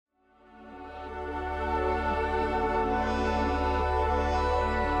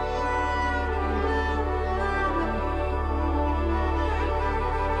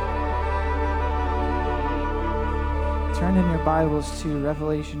your Bibles to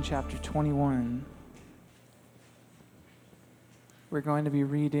Revelation chapter 21. We're going to be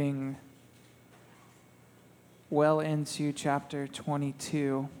reading well into chapter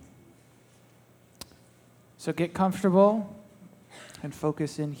 22. So get comfortable and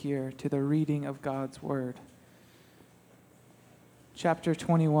focus in here to the reading of God's Word. Chapter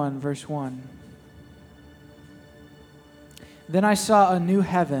 21, verse 1. Then I saw a new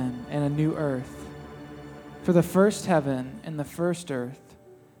heaven and a new earth. For the first heaven and the first earth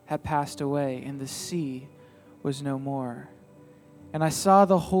had passed away, and the sea was no more. And I saw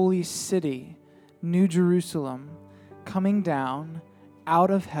the holy city, New Jerusalem, coming down out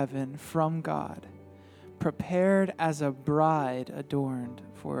of heaven from God, prepared as a bride adorned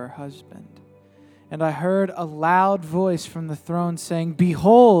for her husband. And I heard a loud voice from the throne saying,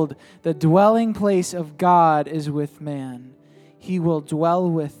 "Behold, the dwelling place of God is with man. He will dwell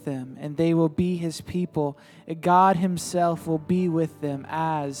with them, and they will be his people. God himself will be with them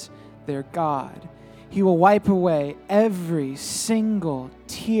as their God. He will wipe away every single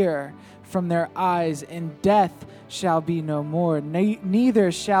tear from their eyes, and death shall be no more.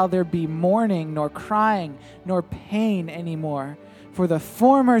 Neither shall there be mourning, nor crying, nor pain anymore, for the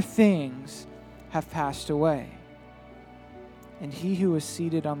former things have passed away." And he who was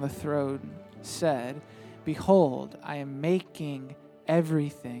seated on the throne said, "Behold, I am making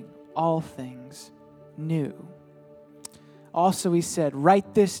everything, all things, new." Also he said,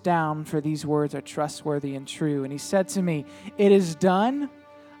 "Write this down, for these words are trustworthy and true." And he said to me, "It is done.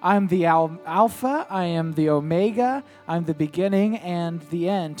 I am the Alpha, I am the Omega, I am the beginning and the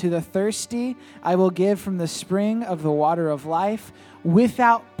end. To the thirsty I will give from the spring of the water of life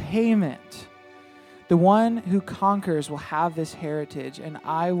without payment. The one who conquers will have this heritage, and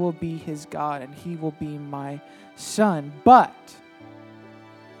I will be his God, and he will be my son. But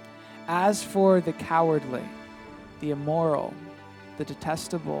as for the cowardly, the immoral, the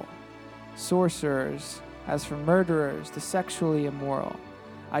detestable, sorcerers, as for murderers, the sexually immoral,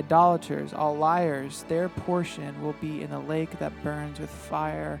 idolaters, all liars, their portion will be in the lake that burns with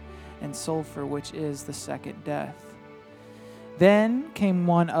fire and sulfur, which is the second death." Then came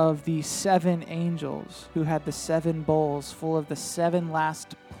one of the seven angels who had the seven bowls full of the seven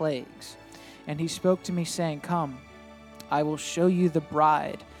last plagues. And he spoke to me, saying, "Come, I will show you the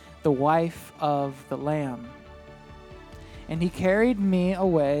bride, the wife of the Lamb." And he carried me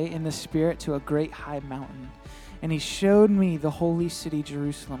away in the Spirit to a great high mountain. And he showed me the holy city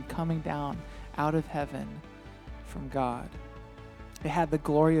Jerusalem coming down out of heaven from God. It had the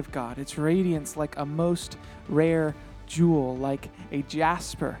glory of God, its radiance like a most rare jewel, like a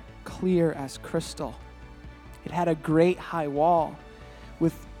jasper, clear as crystal. It had a great high wall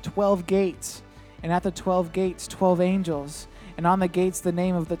with 12 gates, and at the 12 gates 12 angels, and on the gates the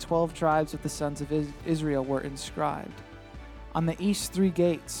name of the 12 tribes of the sons of Israel were inscribed. On the east 3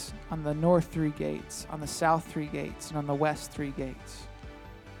 gates, on the north 3 gates, on the south 3 gates, and on the west 3 gates.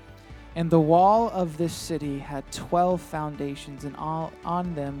 And the wall of this city had 12 foundations, and all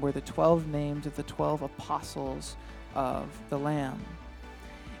on them were the 12 names of the 12 apostles of the Lamb.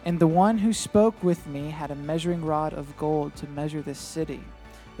 And the one who spoke with me had a measuring rod of gold to measure this city,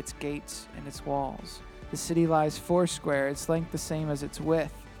 its gates and its walls. The city lies 4 its length the same as its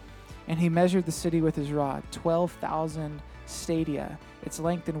width. And he measured the city with his rod, 12,000 stadia. Its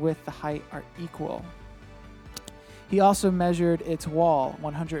length and width, the height, are equal. He also measured its wall,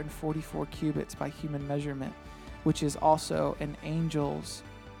 144 cubits by human measurement, which is also an angel's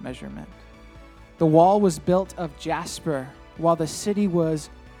measurement. The wall was built of jasper, while the city was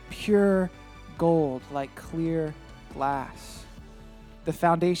pure gold, like clear glass. The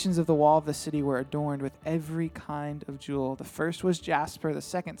foundations of the wall of the city were adorned with every kind of jewel. The first was jasper, the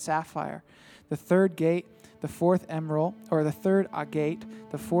second sapphire, the third gate, the fourth emerald, or the third agate,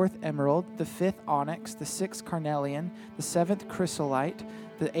 the fourth emerald, the fifth onyx, the sixth carnelian, the seventh chrysolite,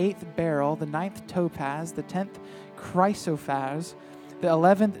 the eighth beryl, the ninth topaz, the 10th chrysoprase, the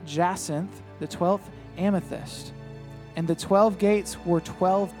 11th jacinth, the 12th amethyst. And the 12 gates were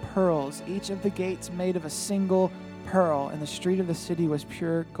 12 pearls, each of the gates made of a single pearl. And the street of the city was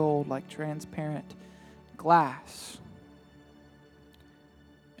pure gold, like transparent glass.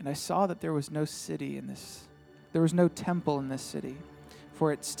 And I saw that there was no temple in this city,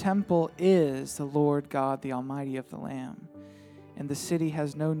 for its temple is the Lord God, the Almighty of the Lamb. And the city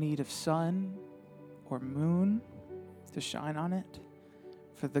has no need of sun or moon to shine on it,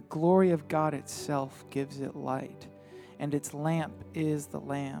 for the glory of God itself gives it light, and its lamp is the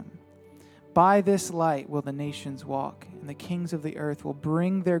Lamb. By this light will the nations walk, and the kings of the earth will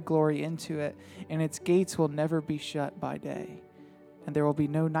bring their glory into it, and its gates will never be shut by day, and there will be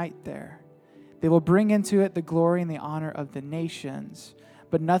no night there. They will bring into it the glory and the honor of the nations,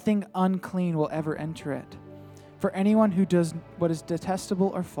 but nothing unclean will ever enter it. For anyone who does what is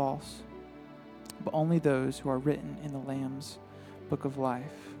detestable or false, but only those who are written in the Lamb's book of life.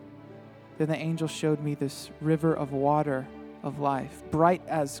 Then the angel showed me this river of water of life, bright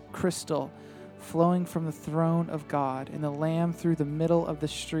as crystal, flowing from the throne of God and the Lamb through the middle of the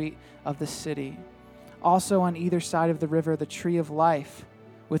street of the city. Also on either side of the river, the tree of life,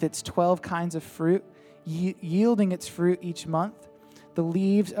 with its 12 kinds of fruit, yielding its fruit each month. The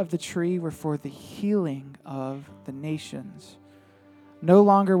leaves of the tree were for the healing of the nations. No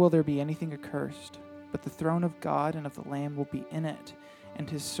longer will there be anything accursed, but the throne of God and of the Lamb will be in it, and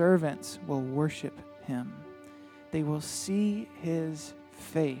his servants will worship him. They will see his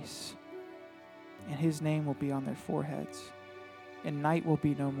face, and his name will be on their foreheads, and night will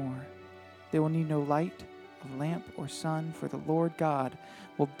be no more. They will need no light of lamp or sun, for the Lord God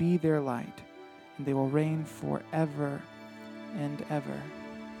will be their light, and they will reign forever and ever.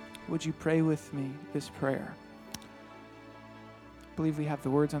 Would you pray with me this prayer? I believe we have the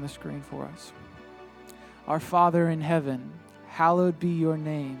words on the screen for us. Our Father in heaven, hallowed be your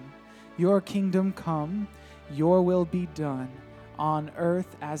name. Your kingdom come, your will be done, on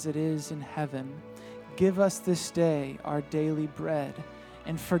earth as it is in heaven. Give us this day our daily bread,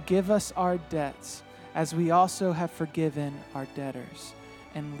 and forgive us our debts, as we also have forgiven our debtors.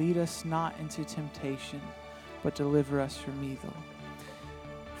 And lead us not into temptation, but deliver us from evil.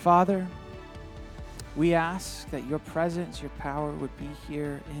 Father, we ask that your presence, your power would be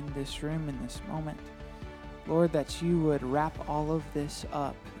here in this room, in this moment. Lord, that you would wrap all of this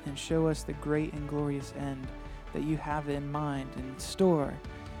up and show us the great and glorious end that you have in mind and store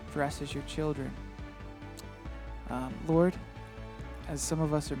for us as your children. Lord, as some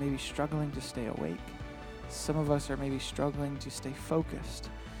of us are maybe struggling to stay awake, some of us are maybe struggling to stay focused,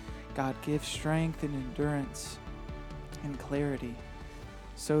 God, give strength and endurance and clarity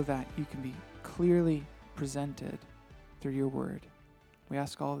so that you can be clearly presented through your word. We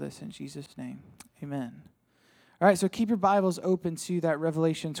ask all of this in Jesus' name. Amen. All right, so keep your Bibles open to that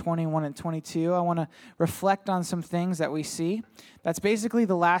Revelation 21 and 22. I want to reflect on some things that we see. That's basically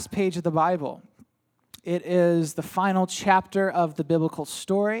the last page of the Bible. It is the final chapter of the biblical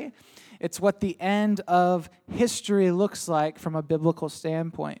story. It's what the end of history looks like from a biblical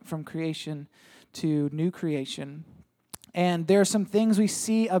standpoint, from creation to new creation. And there are some things we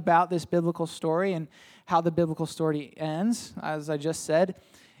see about this biblical story and how the biblical story ends. As I just said,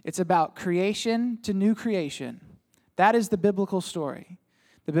 it's about creation to new creation. That is the biblical story.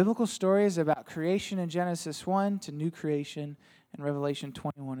 The biblical story is about creation in Genesis 1 to new creation in Revelation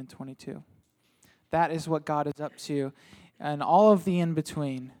 21 and 22. That is what God is up to, and all of the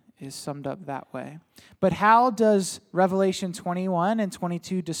in-between is summed up that way. But how does Revelation 21 and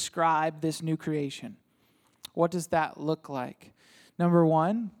 22 describe this new creation? What does that look like? Number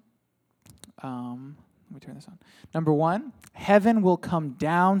one, let me turn this on. Number one, heaven will come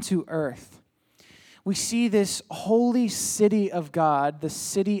down to earth. We see this holy city of God, the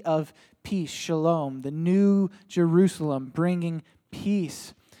city of peace, shalom, the new Jerusalem, bringing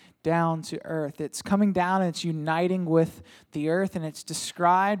peace down to earth. It's coming down and it's uniting with the earth, and it's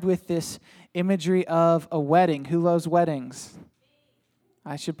described with this imagery of a wedding. Who loves weddings?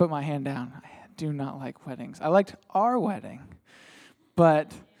 I should put my hand down. I do not like weddings. I liked our wedding,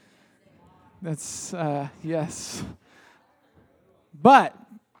 but that's, yes. But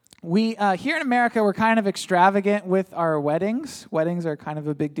we, here in America, we're kind of extravagant with our weddings. Weddings are kind of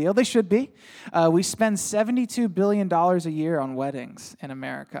a big deal. They should be. We spend $72 billion a year on weddings in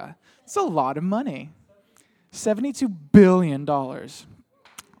America. It's a lot of money. $72 billion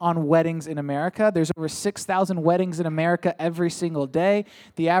on weddings in America. There's over 6,000 weddings in America every single day.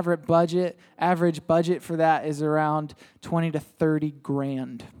 The average budget for that is around 20 to 30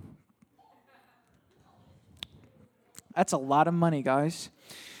 grand. That's a lot of money, guys.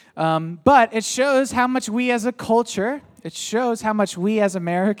 But it shows how much we as a culture, it shows how much we as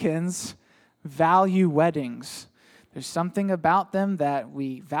Americans value weddings. There's something about them that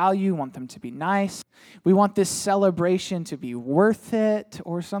we value, want them to be nice. We want this celebration to be worth it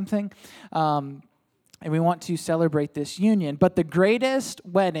or something. And we want to celebrate this union. But the greatest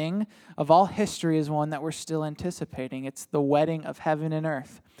wedding of all history is one that we're still anticipating. It's the wedding of heaven and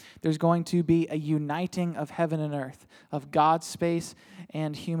earth. There's going to be a uniting of heaven and earth, of God's space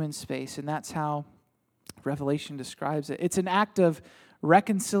and human space. And that's how Revelation describes it. It's an act of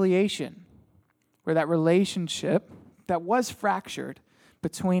reconciliation, where that relationship that was fractured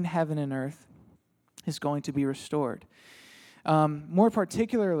between heaven and earth is going to be restored. More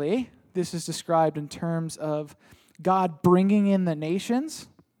particularly, this is described in terms of God bringing in the nations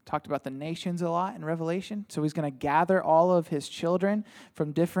Talked about the nations a lot in Revelation. So he's going to gather all of his children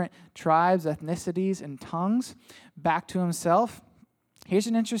from different tribes, ethnicities, and tongues back to himself. Here's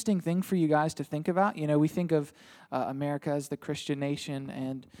an interesting thing for you guys to think about. We think of America as the Christian nation,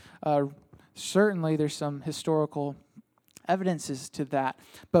 and certainly there's some historical evidences to that.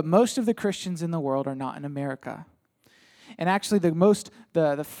 But most of the Christians in the world are not in America. And actually,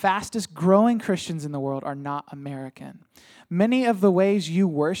 the fastest growing Christians in the world are not American. Many of the ways you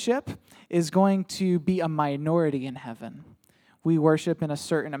worship is going to be a minority in heaven. We worship in a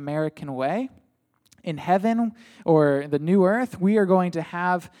certain American way. In heaven, or the new earth, we are going to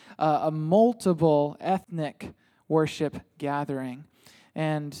have a multiple ethnic worship gathering.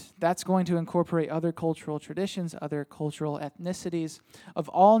 And that's going to incorporate other cultural traditions, other cultural ethnicities of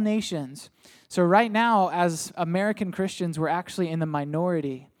all nations. So right now, as American Christians, we're actually in the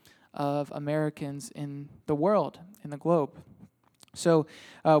minority of Americans in the world, in the globe. So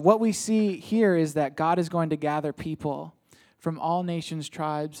what we see here is that God is going to gather people from all nations,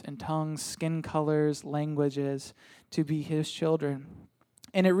 tribes, and tongues, skin colors, languages, to be his children.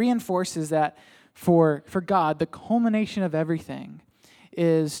 And it reinforces that for God, the culmination of everything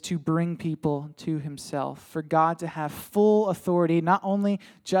is to bring people to himself, for God to have full authority, not only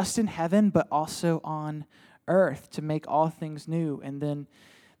just in heaven, but also on earth, to make all things new. And then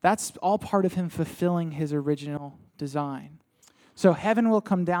that's all part of him fulfilling his original design. So heaven will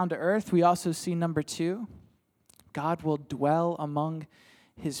come down to earth. We also see number 2, God will dwell among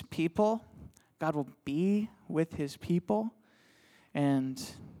his people. God will be with his people. And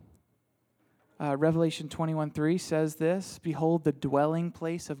Revelation 21:3 says this, "Behold, the dwelling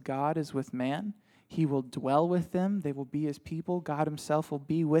place of God is with man. He will dwell with them. They will be his people. God himself will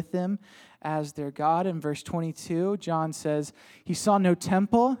be with them as their God." In verse 22, John says, "He saw no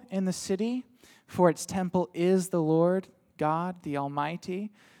temple in the city, for its temple is the Lord God, the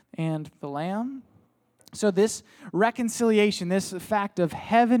Almighty, and the Lamb." So this reconciliation, this fact of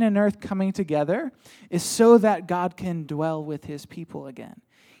heaven and earth coming together, is so that God can dwell with his people again.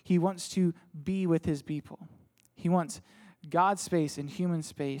 He wants to be with his people. He wants God's space and human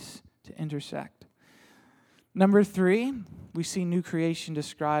space to intersect. Number 3, we see new creation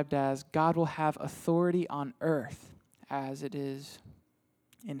described as God will have authority on earth as it is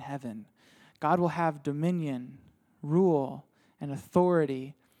in heaven. God will have dominion, rule, and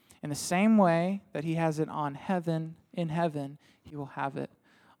authority in the same way that he has it on heaven, in heaven, he will have it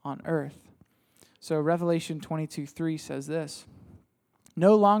on earth. So Revelation 22:3 says this,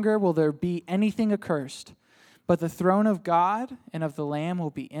 "No longer will there be anything accursed, but the throne of God and of the Lamb will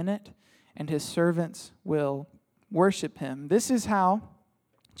be in it, and his servants will worship him." This is how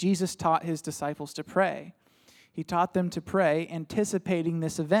Jesus taught his disciples to pray. He taught them to pray anticipating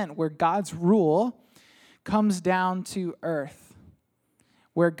this event where God's rule comes down to earth,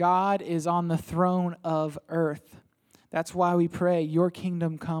 where God is on the throne of earth. That's why we pray, "Your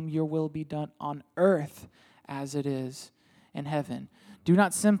kingdom come, your will be done on earth as it is in heaven." Do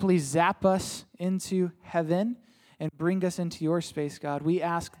not simply zap us into heaven and bring us into your space, God. We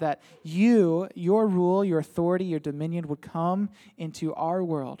ask that your rule, your authority, your dominion would come into our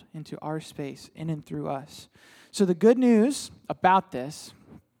world, into our space, in and through us. So the good news about this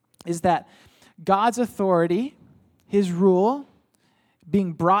is that God's authority, his rule,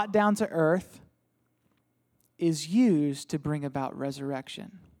 being brought down to earth, is used to bring about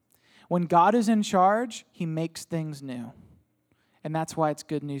resurrection. When God is in charge, he makes things new. And that's why it's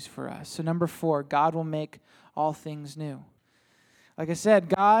good news for us. So number 4, God will make all things new. Like I said,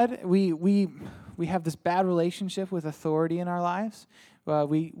 God, we have this bad relationship with authority in our lives.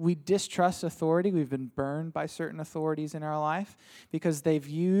 We distrust authority. We've been burned by certain authorities in our life because they've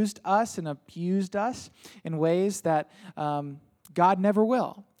used us and abused us in ways that God never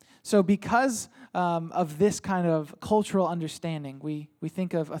will. So because of this kind of cultural understanding, we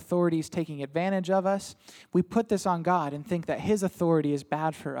think of authorities taking advantage of us. We put this on God and think that his authority is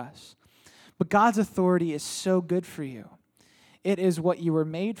bad for us. But God's authority is so good for you. It is what you were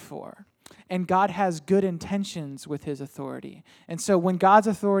made for. And God has good intentions with his authority. And so when God's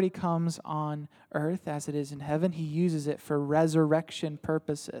authority comes on earth as it is in heaven, he uses it for resurrection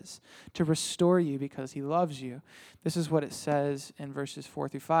purposes, to restore you because he loves you. This is what it says in verses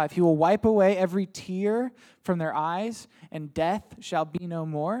 4-5. "He will wipe away every tear from their eyes, and death shall be no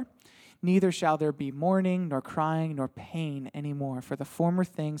more. Neither shall there be mourning, nor crying, nor pain anymore, for the former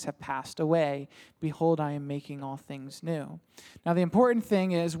things have passed away. Behold, I am making all things new." Now, the important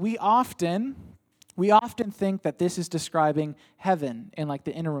thing is we often think that this is describing heaven in like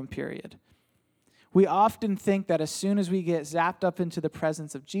the interim period. We often think that as soon as we get zapped up into the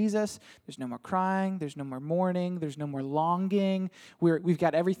presence of Jesus, there's no more crying, there's no more mourning, there's no more longing. We've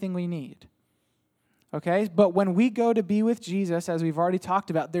got everything we need. Okay? But when we go to be with Jesus, as we've already talked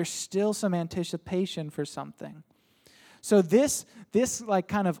about, there's still some anticipation for something. So this like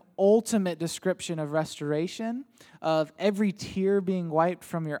kind of ultimate description of restoration, of every tear being wiped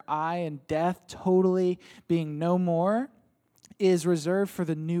from your eye and death totally being no more, is reserved for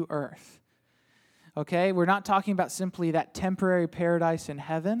the new earth. Okay, we're not talking about simply that temporary paradise in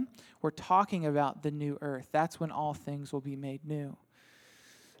heaven. We're talking about the new earth. That's when all things will be made new.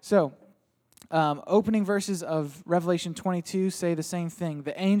 So, opening verses of Revelation 22 say the same thing.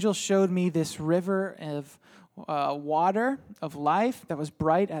 The angel showed me this river of water of life that was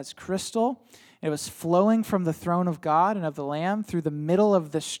bright as crystal. It was flowing from the throne of God and of the Lamb through the middle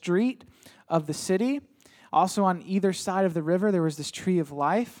of the street of the city. Also on either side of the river, there was this tree of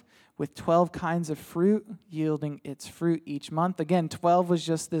life, with 12 kinds of fruit, yielding its fruit each month. Again, 12 was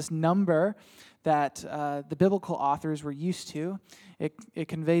just this number that the biblical authors were used to. It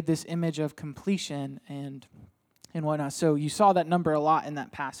conveyed this image of completion and whatnot. So you saw that number a lot in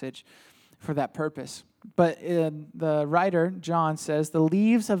that passage for that purpose. But the writer, John, says, the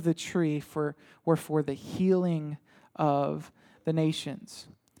leaves of the tree were for the healing of the nations.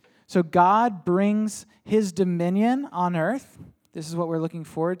 So God brings his dominion on earth. This is what we're looking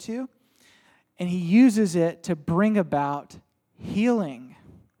forward to. And he uses it to bring about healing.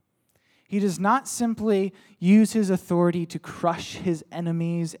 He does not simply use his authority to crush his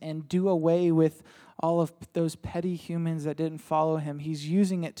enemies and do away with all of those petty humans that didn't follow him. He's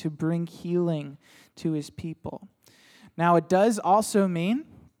using it to bring healing to his people. Now, it does also mean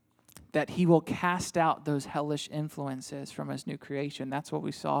that he will cast out those hellish influences from his new creation. That's what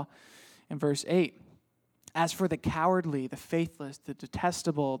we saw in verse 8. As for the cowardly, the faithless, the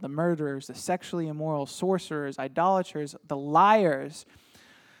detestable, the murderers, the sexually immoral, sorcerers, idolaters, the liars,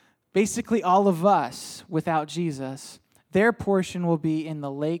 basically all of us without Jesus, their portion will be in the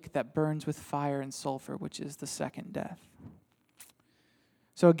lake that burns with fire and sulfur, which is the second death.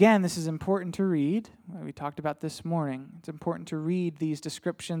 So again, this is important to read. We talked about this morning. It's important to read these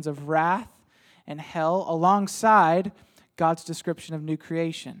descriptions of wrath and hell alongside God's description of new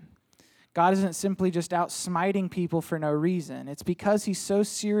creation. God isn't simply just out smiting people for no reason. It's because he's so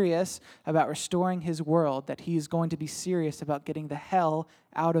serious about restoring his world that he is going to be serious about getting the hell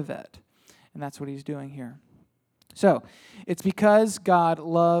out of it. And that's what he's doing here. So, it's because God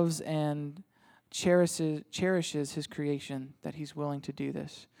loves and cherishes his creation that he's willing to do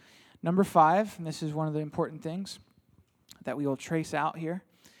this. Number 5, and this is one of the important things that we will trace out here.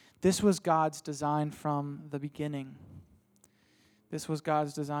 This was God's design from the beginning. This was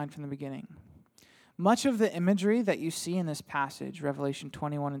God's design from the beginning. Much of the imagery that you see in this passage, Revelation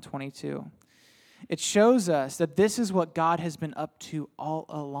 21 and 22, it shows us that this is what God has been up to all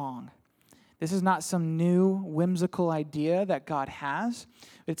along. This is not some new whimsical idea that God has.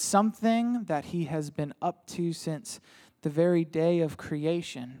 It's something that he has been up to since the very day of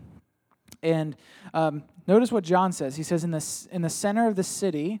creation. And notice what John says. He says, in the center of the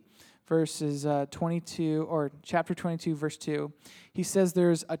city, verses 22, or chapter 22, verse 2, he says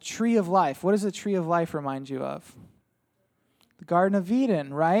there's a tree of life. What does the tree of life remind you of? The Garden of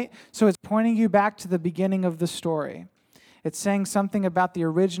Eden, right? So it's pointing you back to the beginning of the story. It's saying something about the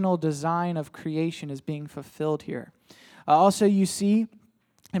original design of creation is being fulfilled here. Also, you see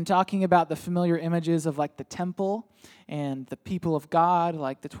him talking about the familiar images of like the temple and the people of God,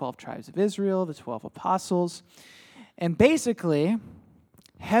 like the 12 tribes of Israel, the 12 apostles. And basically,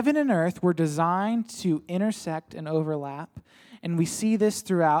 heaven and earth were designed to intersect and overlap, and we see this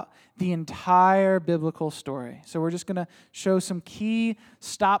throughout the entire biblical story. So we're just going to show some key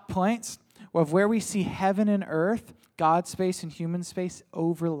stop points of where we see heaven and earth, God's space and human space,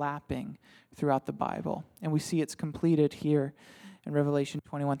 overlapping throughout the Bible. And we see it's completed here in Revelation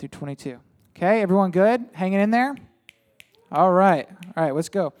 21 through 22. Okay, everyone good? Hanging in there? All right, let's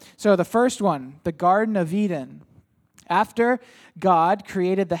go. So the first one, the Garden of Eden. After God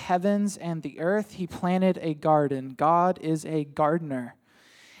created the heavens and the earth, he planted a garden. God is a gardener.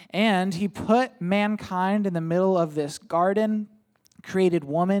 And he put mankind in the middle of this garden, created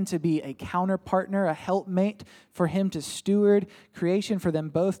woman to be a counterpartner, a helpmate for him to steward creation, for them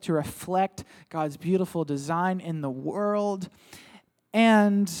both to reflect God's beautiful design in the world.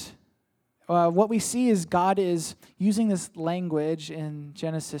 And what we see is God is using this language in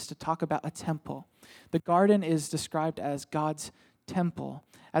Genesis to talk about a temple. The garden is described as God's temple,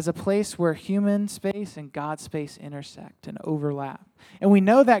 as a place where human space and God's space intersect and overlap. And we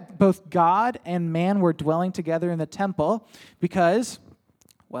know that both God and man were dwelling together in the temple because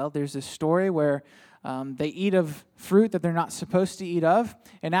Well, there's this story where they eat of fruit that they're not supposed to eat of,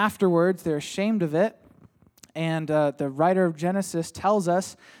 and afterwards they're ashamed of it. And the writer of Genesis tells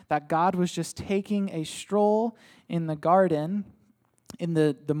us that God was just taking a stroll in the garden in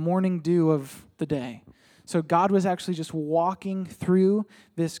the morning dew of the day. So God was actually just walking through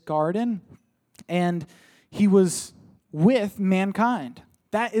this garden, and he was with mankind.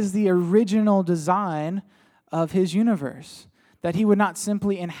 That is the original design of his universe, that he would not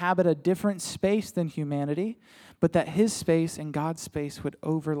simply inhabit a different space than humanity, but that his space and God's space would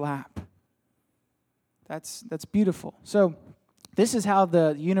overlap. That's beautiful. So this is how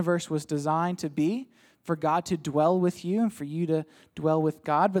the universe was designed to be, for God to dwell with you and for you to dwell with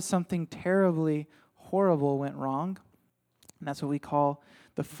God, but something terribly horrible went wrong, and that's what we call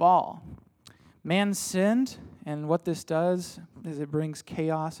the fall. Man sinned, and what this does is it brings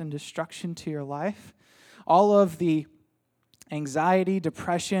chaos and destruction to your life. All of the anxiety,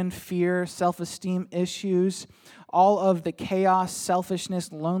 depression, fear, self-esteem issues, all of the chaos,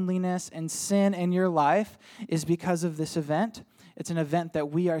 selfishness, loneliness, and sin in your life is because of this event. It's an event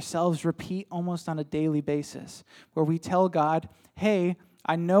that we ourselves repeat almost on a daily basis, where we tell God, hey,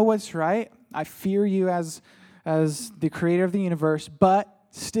 I know what's right. I fear you as the creator of the universe, but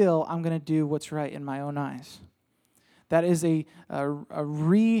still I'm going to do what's right in my own eyes. That is a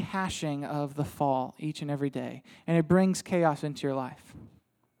rehashing of the fall each and every day, and it brings chaos into your life.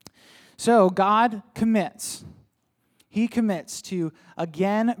 So God commits. He commits to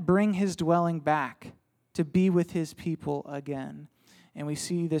again bring his dwelling back, to be with his people again. And we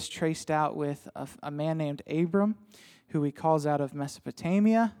see this traced out with a man named Abram, who he calls out of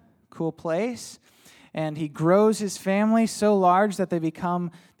Mesopotamia, cool place. And he grows his family so large that they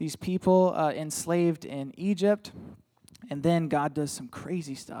become these people enslaved in Egypt. And then God does some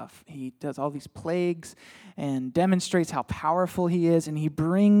crazy stuff. He does all these plagues and demonstrates how powerful he is. And he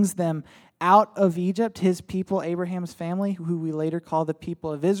brings them out of Egypt, his people, Abraham's family, who we later call the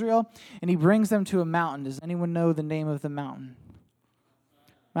people of Israel. And he brings them to a mountain. Does anyone know the name of the mountain?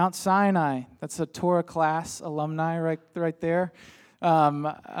 Mount Sinai. That's a Torah class alumni right there.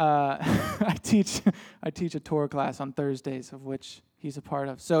 I teach a Torah class on Thursdays, of which he's a part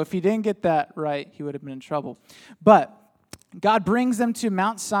of. So if he didn't get that right, he would have been in trouble. But God brings them to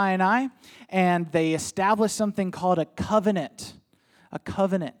Mount Sinai, and they establish something called a covenant. A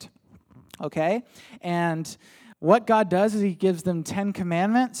covenant, okay? And what God does is he gives them 10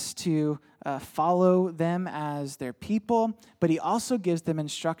 commandments to follow them as their people, but he also gives them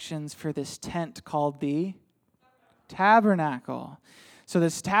instructions for this tent called the tabernacle. So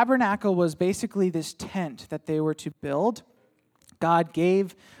this tabernacle was basically this tent that they were to build. God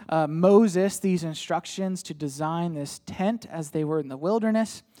gave Moses these instructions to design this tent as they were in the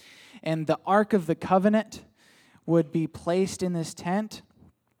wilderness. And the Ark of the Covenant would be placed in this tent.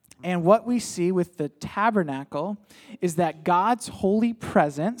 And what we see with the tabernacle is that God's holy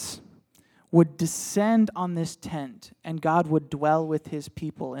presence would descend on this tent, and God would dwell with his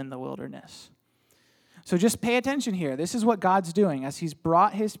people in the wilderness. So just pay attention here. This is what God's doing. As he's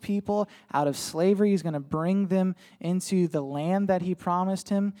brought his people out of slavery, he's going to bring them into the land that he promised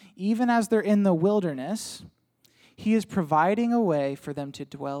him. Even as they're in the wilderness, he is providing a way for them to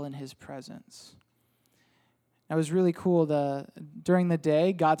dwell in his presence. It was really cool. During the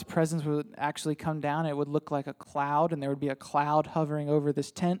day, God's presence would actually come down. It would look like a cloud, and there would be a cloud hovering over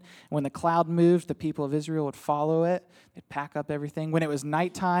this tent. When the cloud moved, the people of Israel would follow it. They'd pack up everything. When it was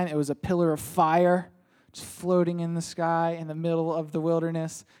nighttime, it was a pillar of fire just floating in the sky in the middle of the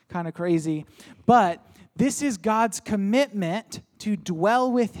wilderness. Kind of crazy. But this is God's commitment to dwell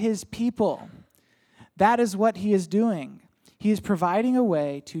with his people. That is what he is doing. He is providing a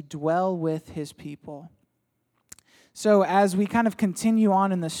way to dwell with his people. So as we kind of continue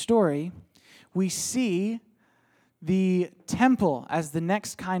on in the story, we see the temple as the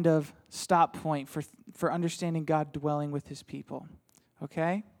next kind of stop point for understanding God dwelling with his people.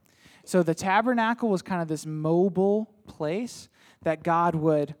 Okay? So the tabernacle was kind of this mobile place that God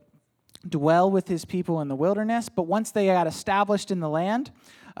would dwell with his people in the wilderness. But once they got established in the land,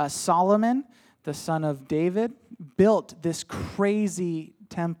 Solomon, the son of David, built this crazy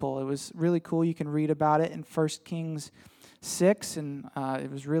temple. It was really cool. You can read about it in 1 Kings 6, and it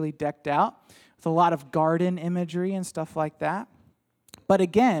was really decked out with a lot of garden imagery and stuff like that. But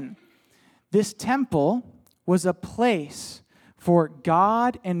again, this temple was a place for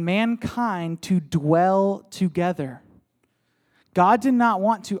God and mankind to dwell together. God did not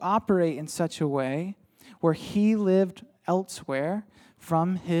want to operate in such a way where he lived elsewhere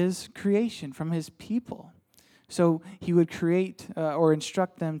from his creation, from his people. So he would create or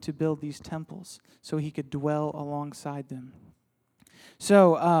instruct them to build these temples so he could dwell alongside them.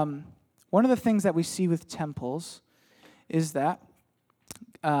 So one of the things that we see with temples is that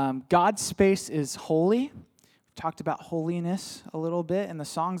God's space is holy. We talked about holiness a little bit in the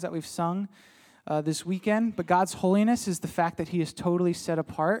songs that we've sung this weekend. But God's holiness is the fact that he is totally set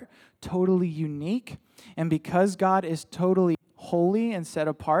apart, totally unique. And because God is totally holy and set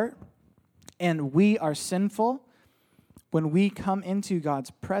apart, and we are sinful, when we come into God's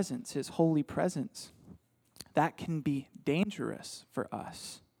presence, his holy presence, that can be dangerous for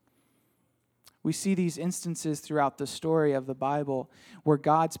us. We see these instances throughout the story of the Bible where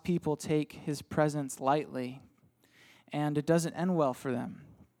God's people take his presence lightly, and it doesn't end well for them.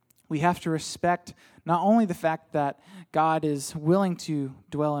 We have to respect not only the fact that God is willing to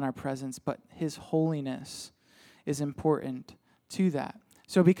dwell in our presence, but his holiness is important to that.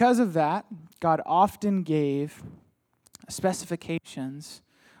 So because of that, God often gave specifications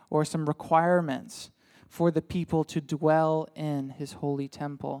or some requirements for the people to dwell in his holy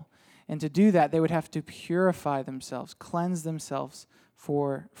temple. And to do that, they would have to purify themselves, cleanse themselves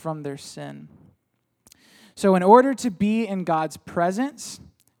from their sin. So in order to be in God's presence,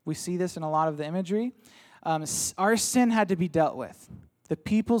 we see this in a lot of the imagery, our sin had to be dealt with. The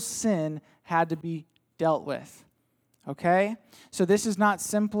people's sin had to be dealt with. Okay? So this is not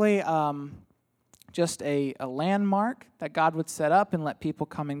simply just a landmark that God would set up and let people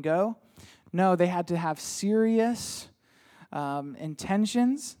come and go. No, they had to have serious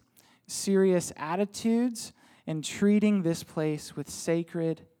intentions, serious attitudes in treating this place with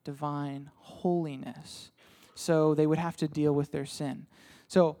sacred, divine holiness. So they would have to deal with their sin.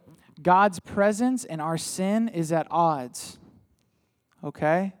 So God's presence and our sin is at odds.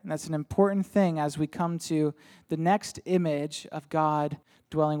 Okay? And that's an important thing as we come to the next image of God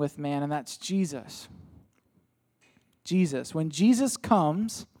dwelling with man, and that's Jesus. Jesus. When Jesus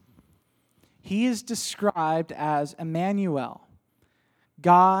comes, he is described as Emmanuel,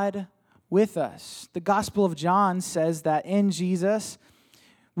 God with us. The Gospel of John says that in Jesus,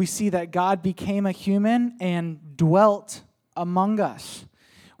 we see that God became a human and dwelt among us.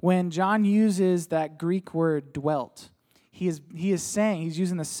 When John uses that Greek word dwelt, he is saying, he's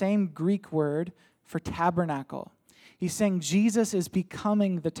using the same Greek word for tabernacle. He's saying Jesus is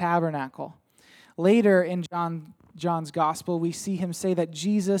becoming the tabernacle. Later in John's gospel, we see him say that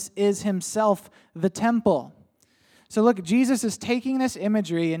Jesus is himself the temple. So look, Jesus is taking this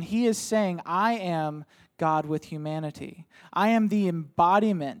imagery and he is saying, I am God with humanity. I am the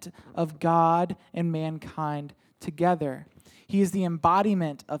embodiment of God and mankind together. He is the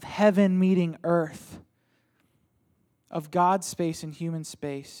embodiment of heaven meeting earth, of God's space and human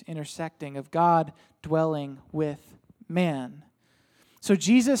space intersecting, of God dwelling with man. So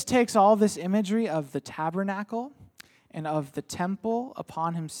Jesus takes all this imagery of the tabernacle and of the temple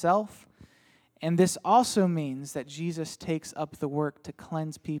upon himself, and this also means that Jesus takes up the work to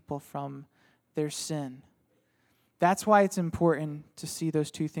cleanse people from their sin. That's why it's important to see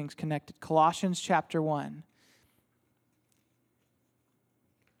those two things connected. Colossians chapter 1.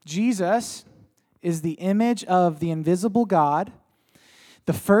 Jesus is the image of the invisible God,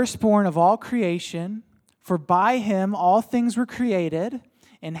 the firstborn of all creation, for by him all things were created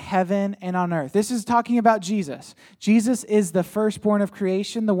in heaven and on earth. This is talking about Jesus. Jesus is the firstborn of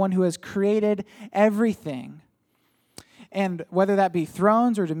creation, the one who has created everything. And whether that be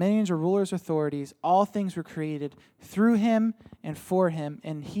thrones or dominions or rulers or authorities, all things were created through him and for him,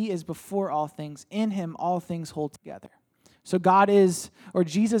 and he is before all things. In him all things hold together. So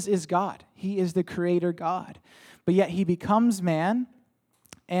Jesus is God. He is the creator God. But yet he becomes man,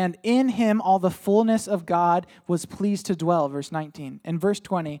 and in him all the fullness of God was pleased to dwell, verse 19. And verse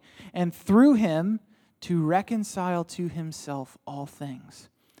 20, and through him to reconcile to himself all things,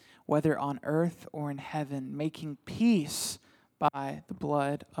 whether on earth or in heaven, making peace by the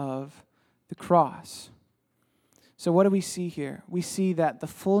blood of the cross. So what do we see here? We see that the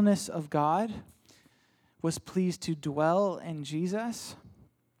fullness of God was pleased to dwell in Jesus,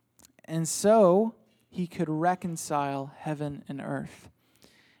 and so he could reconcile heaven and earth.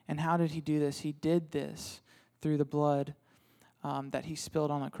 And how did he do this? He did this through the blood that he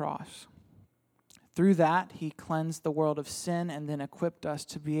spilled on the cross. Through that, he cleansed the world of sin and then equipped us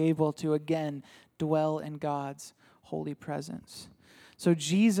to be able to again dwell in God's holy presence. So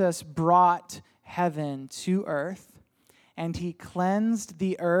Jesus brought heaven to earth, and he cleansed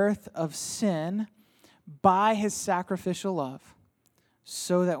the earth of sin by his sacrificial love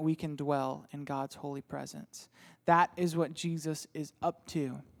so that we can dwell in God's holy presence. That is what Jesus is up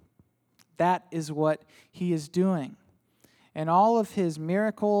to. That is what he is doing. And all of his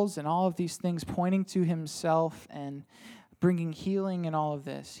miracles and all of these things pointing to himself and bringing healing in all of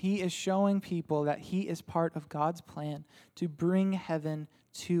this. He is showing people that he is part of God's plan to bring heaven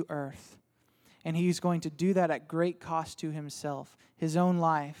to earth. And he's going to do that at great cost to himself, his own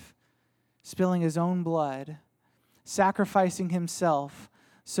life, spilling his own blood, sacrificing himself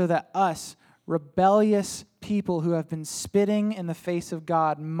so that us, rebellious people who have been spitting in the face of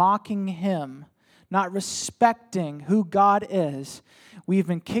God, mocking him, not respecting who God is, we've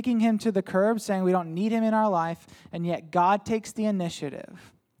been kicking him to the curb, saying we don't need him in our life, and yet God takes the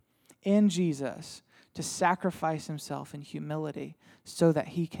initiative in Jesus to sacrifice himself in humility so that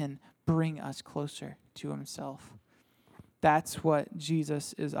he can bring us closer to himself. That's what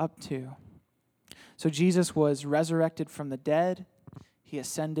Jesus is up to. So Jesus was resurrected from the dead. He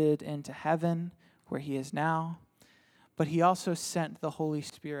ascended into heaven where he is now. But he also sent the Holy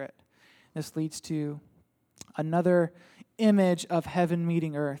Spirit. This leads to another image of heaven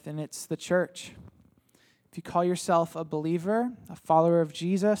meeting earth, and it's the church. If you call yourself a believer, a follower of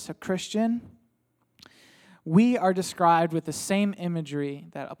Jesus, a Christian, we are described with the same imagery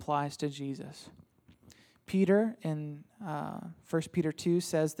that applies to Jesus. Peter in 1 Peter 2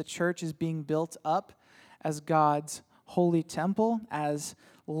 says the church is being built up as God's holy temple, as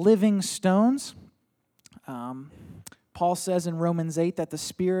living stones. Paul says in Romans 8 that the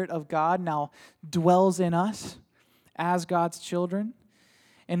Spirit of God now dwells in us as God's children.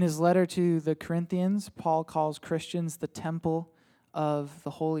 In his letter to the Corinthians, Paul calls Christians the temple of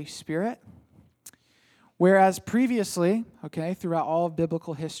the Holy Spirit. Whereas previously, throughout all of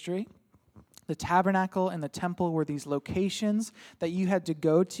biblical history, the tabernacle and the temple were these locations that you had to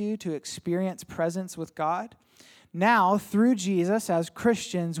go to experience presence with God. Now, through Jesus, as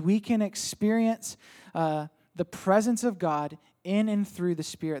Christians, we can experience the presence of God in and through the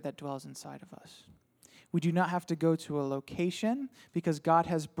Spirit that dwells inside of us. We do not have to go to a location because God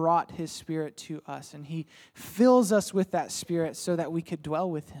has brought his Spirit to us, and he fills us with that Spirit so that we could dwell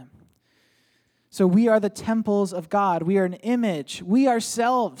with him. So we are the temples of God. We are an image. We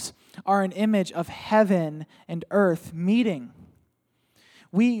ourselves are an image of heaven and earth meeting.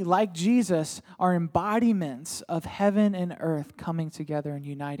 We, like Jesus, are embodiments of heaven and earth coming together and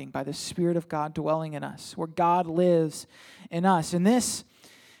uniting by the Spirit of God dwelling in us, where God lives in us. And this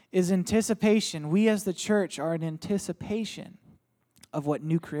is anticipation. We as the church are in anticipation of what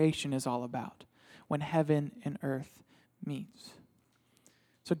new creation is all about, when heaven and earth meets.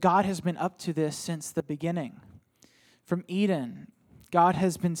 So God has been up to this since the beginning. From Eden, God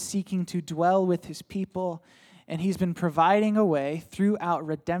has been seeking to dwell with his people, and he's been providing a way throughout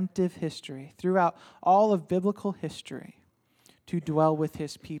redemptive history, throughout all of biblical history, to dwell with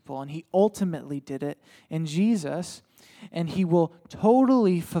his people. And he ultimately did it in Jesus, and he will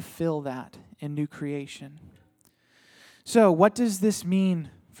totally fulfill that in new creation. So what does this mean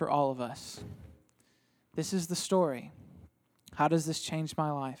for all of us? This is the story. How does this change my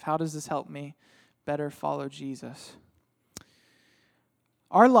life? How does this help me better follow Jesus?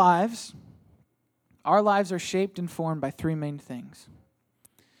 Our lives are shaped and formed by three main things.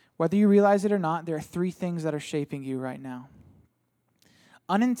 Whether you realize it or not, there are three things that are shaping you right now.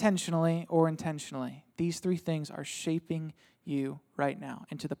 Unintentionally or intentionally, these three things are shaping you right now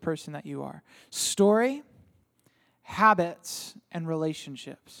into the person that you are. Story, habits, and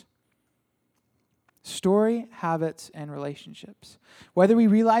relationships. Story, habits, and relationships. Whether we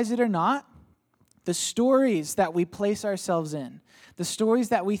realize it or not, the stories that we place ourselves in, the stories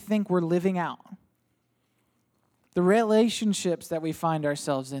that we think we're living out, the relationships that we find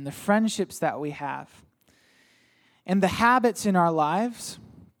ourselves in, the friendships that we have, and the habits in our lives,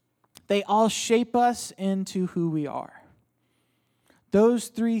 they all shape us into who we are. Those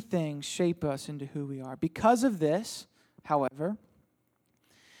three things shape us into who we are. Because of this, however,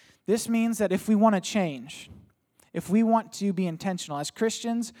 this means that if we want to change, if we want to be intentional, as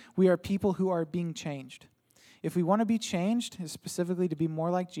Christians, we are people who are being changed. If we want to be changed, specifically to be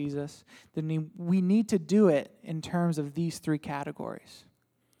more like Jesus, then we need to do it in terms of these three categories.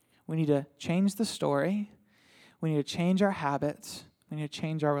 We need to change the story. We need to change our habits. We need to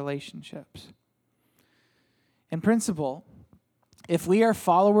change our relationships. In principle, if we are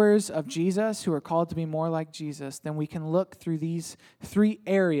followers of Jesus who are called to be more like Jesus, then we can look through these three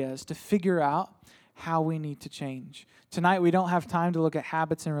areas to figure out how we need to change. Tonight, we don't have time to look at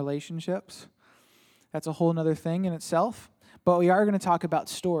habits and relationships. That's a whole other thing in itself. But we are going to talk about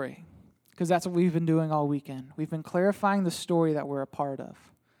story, because that's what we've been doing all weekend. We've been clarifying the story that we're a part of.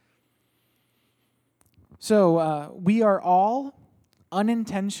 So we are all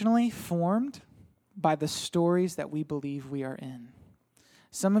unintentionally formed by the stories that we believe we are in.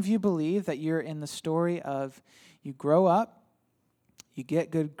 Some of you believe that you're in the story of you grow up, you get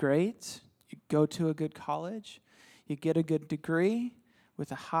good grades, you go to a good college, You get a good degree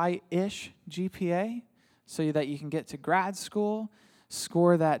with a high-ish GPA so that you can get to grad school,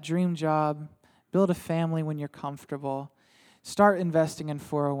 score that dream job, build a family when you're comfortable, start investing in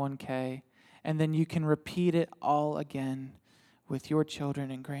 401k, and then you can repeat it all again with your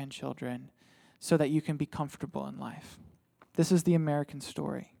children and grandchildren so that you can be comfortable in life. This is the American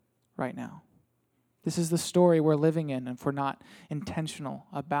story right now. This is the story we're living in if we're not intentional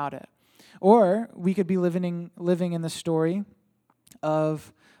about it. Or we could be living in the story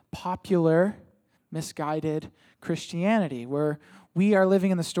of popular, misguided Christianity, where we are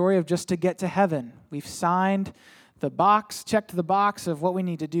living in the story of just to get to heaven. We've signed the box, checked the box of what we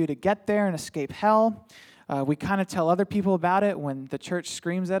need to do to get there and escape hell. We kind of tell other people about it when the church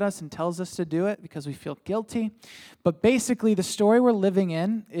screams at us and tells us to do it because we feel guilty. But basically, the story we're living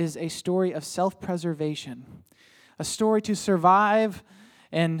in is a story of self-preservation, a story to survive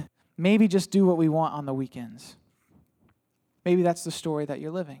and maybe just do what we want on the weekends. Maybe that's the story that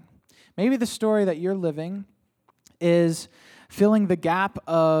you're living. Maybe the story that you're living is filling the gap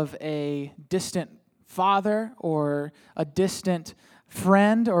of a distant father or a distant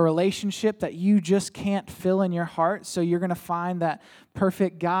friend or relationship that you just can't fill in your heart. So you're going to find that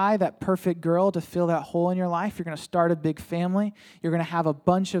perfect guy, that perfect girl to fill that hole in your life. You're going to start a big family. You're going to have a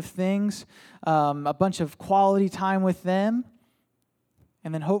bunch of things, a bunch of quality time with them.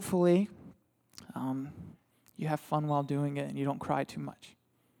 And then hopefully you have fun while doing it and you don't cry too much.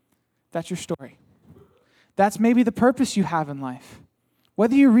 That's your story. That's maybe the purpose you have in life.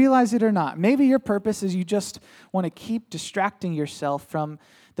 Whether you realize it or not, maybe your purpose is you just want to keep distracting yourself from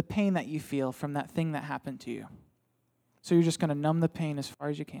the pain that you feel from that thing that happened to you. So you're just going to numb the pain as far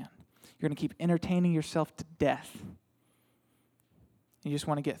as you can. You're going to keep entertaining yourself to death. You just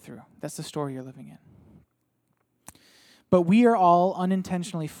want to get through. That's the story you're living in. But we are all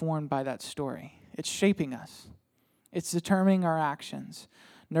unintentionally formed by that story. It's shaping us. It's determining our actions.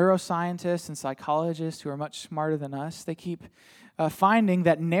 Neuroscientists and psychologists who are much smarter than us, they keep finding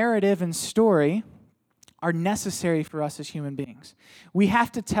that narrative and story are necessary for us as human beings. We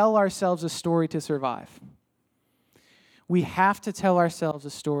have to tell ourselves a story to survive. We have to tell ourselves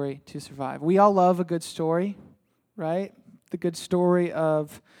a story to survive. We all love a good story, right? The good story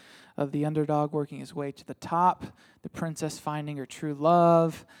of the underdog working his way to the top, the princess finding her true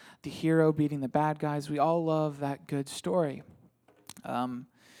love, the hero beating the bad guys. We all love that good story.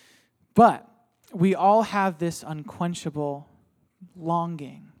 But we all have this unquenchable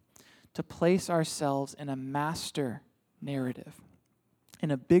longing to place ourselves in a master narrative, in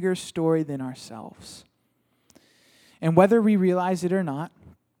a bigger story than ourselves. And whether we realize it or not,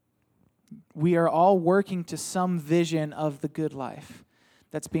 we are all working to some vision of the good life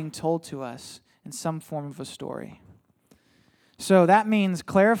that's being told to us in some form of a story. So that means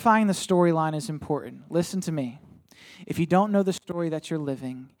clarifying the storyline is important. Listen to me. If you don't know the story that you're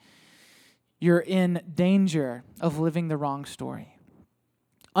living, you're in danger of living the wrong story.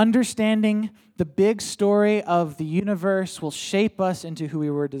 Understanding the big story of the universe will shape us into who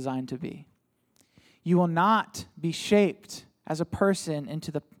we were designed to be. You will not be shaped as a person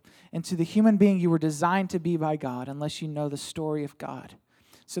into the human being you were designed to be by God unless you know the story of God.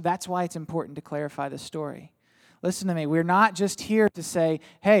 So that's why it's important to clarify the story. Listen to me. We're not just here to say,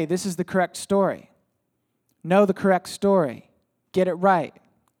 hey, this is the correct story. Know the correct story. Get it right.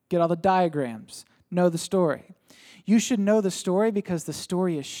 Get all the diagrams. Know the story. You should know the story because the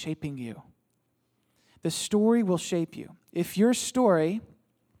story is shaping you. The story will shape you. If your story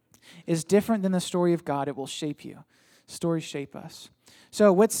is different than the story of God, it will shape you. Stories shape us.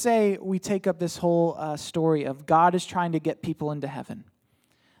 So let's say we take up this whole story of God is trying to get people into heaven.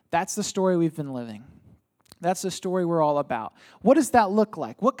 That's the story we've been living. That's the story we're all about. What does that look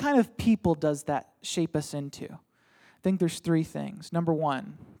like? What kind of people does that shape us into? I think there's three things. Number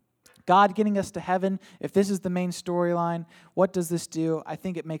one, God getting us to heaven. If this is the main storyline, what does this do? I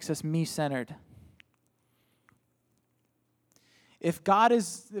think it makes us me-centered. If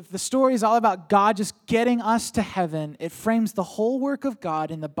the story is all about God just getting us to heaven, it frames the whole work of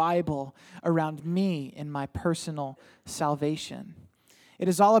God in the Bible around me and my personal salvation. It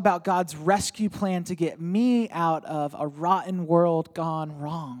is all about God's rescue plan to get me out of a rotten world gone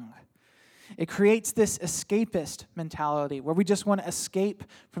wrong. It creates this escapist mentality where we just want to escape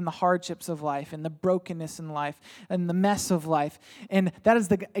from the hardships of life and the brokenness in life and the mess of life. And that is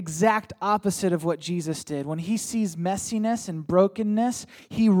the exact opposite of what Jesus did. When he sees messiness and brokenness,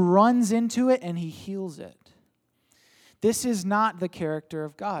 he runs into it and he heals it. This is not the character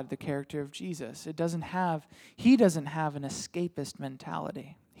of God, the character of Jesus. He doesn't have an escapist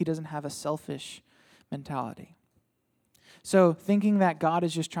mentality. He doesn't have a selfish mentality. So thinking that God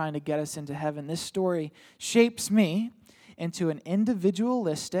is just trying to get us into heaven, this story shapes me into an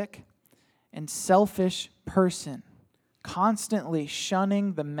individualistic and selfish person, constantly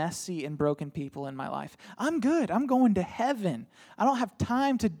shunning the messy and broken people in my life. I'm good. I'm going to heaven. I don't have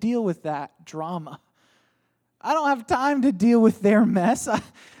time to deal with that drama. I don't have time to deal with their mess.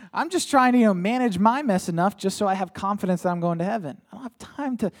 I'm just trying to, manage my mess enough just so I have confidence that I'm going to heaven. I don't have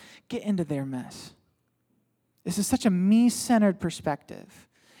time to get into their mess. This is such a me-centered perspective,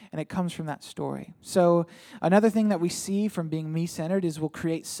 and it comes from that story. So another thing that we see from being me-centered is we'll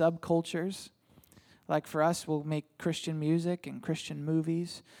create subcultures. Like for us, we'll make Christian music and Christian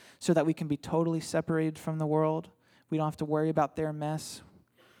movies so that we can be totally separated from the world. We don't have to worry about their mess.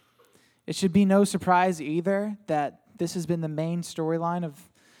 It should be no surprise either that this has been the main storyline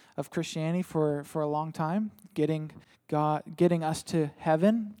of Christianity for a long time, getting us to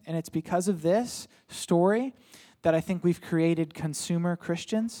heaven. And it's because of this story that I think we've created consumer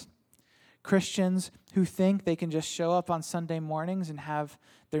Christians. Christians who think they can just show up on Sunday mornings and have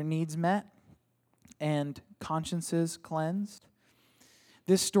their needs met and consciences cleansed.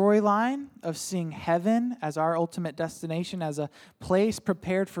 This storyline of seeing heaven as our ultimate destination, as a place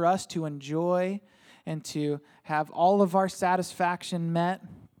prepared for us to enjoy and to have all of our satisfaction met,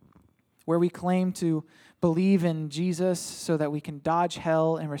 where we claim to believe in Jesus so that we can dodge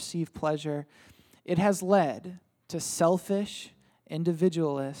hell and receive pleasure, it has led to selfish,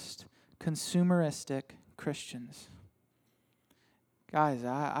 individualist, consumeristic Christians. Guys,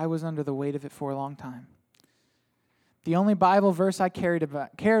 I was under the weight of it for a long time. The only Bible verse I cared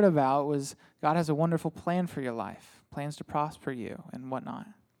about was God has a wonderful plan for your life, plans to prosper you and whatnot.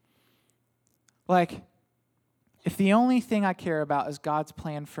 Like, if the only thing I care about is God's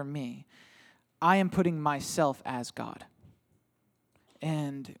plan for me, I am putting myself as God.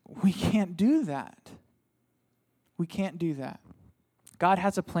 And we can't do that. We can't do that. God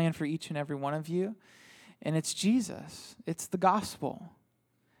has a plan for each and every one of you, and it's Jesus. It's the gospel.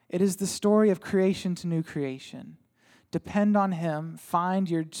 It is the story of creation to new creation. Depend on Him, find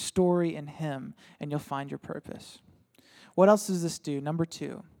your story in Him, and you'll find your purpose. What else does this do? Number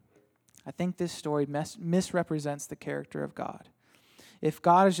 2, I think this story misrepresents the character of God. If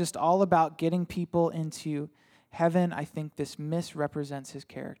God is just all about getting people into heaven, I think this misrepresents His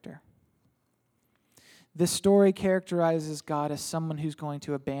character. This story characterizes God as someone who's going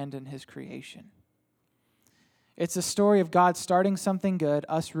to abandon His creation. It's a story of God starting something good,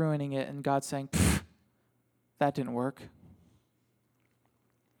 us ruining it, and God saying, that didn't work.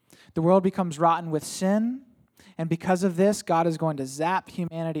 The world becomes rotten with sin, and because of this, God is going to zap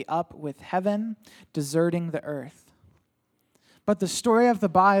humanity up with heaven, deserting the earth. But the story of the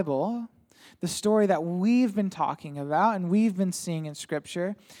Bible, the story that we've been talking about and we've been seeing in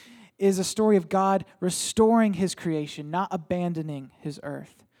Scripture, is a story of God restoring His creation, not abandoning His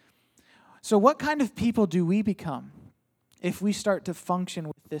earth. So what kind of people do we become if we start to function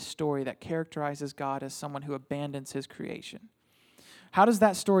with this story that characterizes God as someone who abandons His creation? How does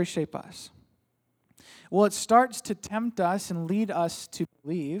that story shape us? Well, it starts to tempt us and lead us to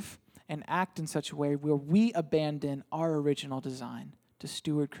believe and act in such a way where we abandon our original design to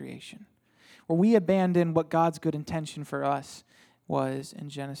steward creation, where we abandon what God's good intention for us was in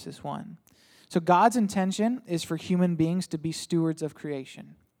Genesis 1. So God's intention is for human beings to be stewards of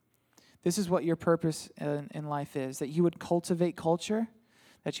creation. This is what your purpose in life is, that you would cultivate culture,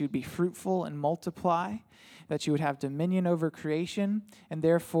 that you would be fruitful and multiply, that you would have dominion over creation, and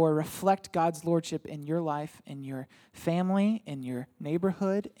therefore reflect God's lordship in your life, in your family, in your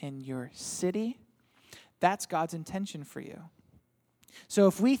neighborhood, in your city. That's God's intention for you. So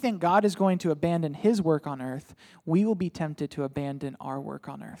if we think God is going to abandon His work on earth, we will be tempted to abandon our work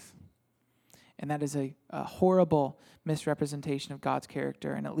on earth. And that is a horrible misrepresentation of God's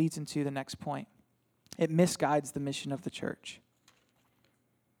character, and it leads into the next point. It misguides the mission of the church.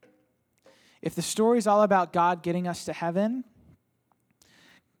 If the story is all about God getting us to heaven,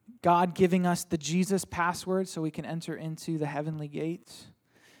 God giving us the Jesus password so we can enter into the heavenly gates,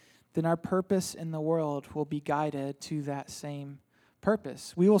 then our purpose in the world will be guided to that same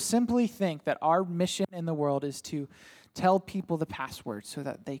purpose. We will simply think that our mission in the world is to tell people the password so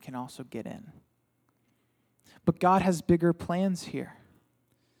that they can also get in. But God has bigger plans here.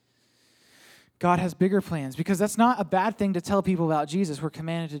 God has bigger plans because that's not a bad thing to tell people about Jesus. We're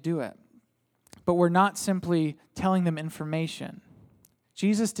commanded to do it. But we're not simply telling them information.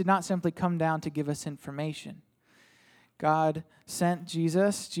 Jesus did not simply come down to give us information. God sent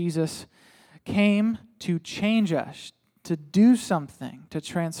Jesus. Jesus came to change us, to do something, to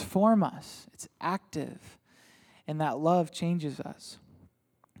transform us. It's active, and that love changes us.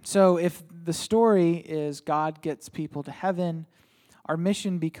 So if the story is God gets people to heaven. Our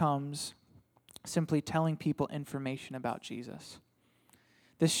mission becomes simply telling people information about Jesus.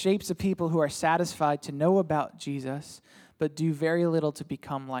 This shapes a people who are satisfied to know about Jesus, but do very little to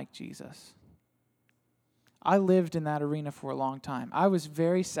become like Jesus. I lived in that arena for a long time. I was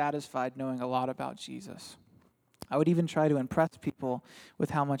very satisfied knowing a lot about Jesus. I would even try to impress people with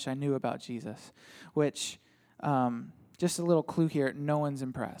how much I knew about Jesus, which, just a little clue here, no one's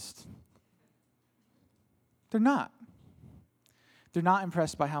impressed. They're not. They're not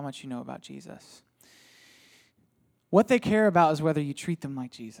impressed by how much you know about Jesus. What they care about is whether you treat them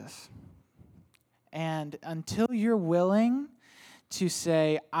like Jesus. And until you're willing to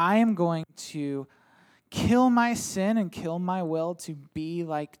say, I am going to kill my sin and kill my will to be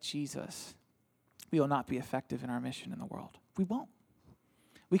like Jesus, we will not be effective in our mission in the world. We won't.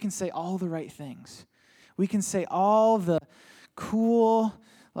 We can say all the right things. We can say all the cool,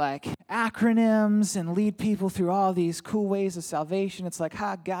 acronyms and lead people through all these cool ways of salvation. It's like,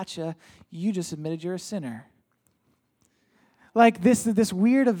 gotcha, you just admitted you're a sinner. Like this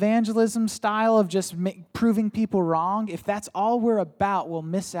weird evangelism style of just proving people wrong, if that's all we're about, we'll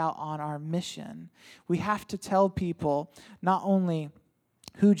miss out on our mission. We have to tell people not only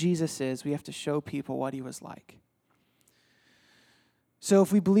who Jesus is, we have to show people what he was like. So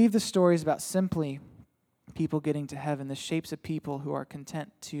if we believe the stories about simply people getting to heaven, this shapes a people who are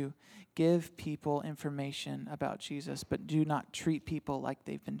content to give people information about Jesus, but do not treat people like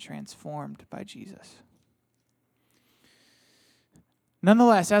they've been transformed by Jesus.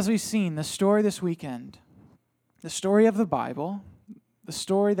 Nonetheless, as we've seen, the story this weekend, the story of the Bible, the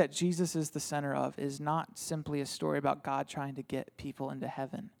story that Jesus is the center of, is not simply a story about God trying to get people into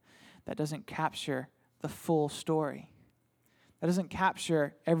heaven. That doesn't capture the full story. That doesn't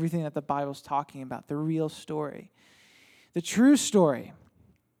capture everything that the Bible's talking about, the real story. The true story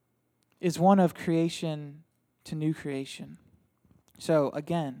is one of creation to new creation. So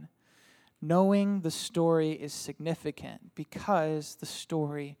again, knowing the story is significant because the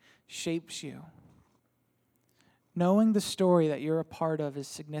story shapes you. Knowing the story that you're a part of is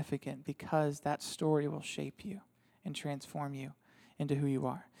significant because that story will shape you and transform you into who you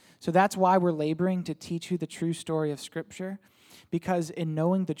are. So that's why we're laboring to teach you the true story of Scripture, because in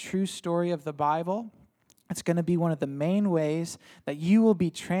knowing the true story of the Bible, it's going to be one of the main ways that you will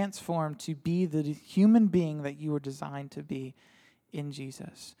be transformed to be the human being that you were designed to be in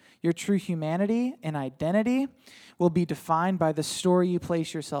Jesus. Your true humanity and identity will be defined by the story you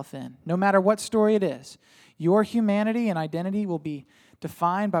place yourself in. No matter what story it is, your humanity and identity will be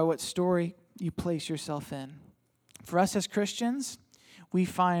defined by what story you place yourself in. For us as Christians, we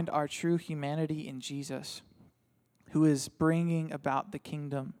find our true humanity in Jesus, who is bringing about the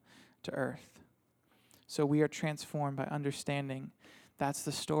kingdom to earth. So we are transformed by understanding that's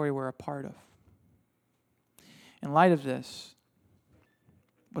the story we're a part of. In light of this,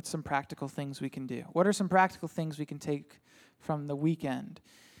 what's some practical things we can do? What are some practical things we can take from the weekend?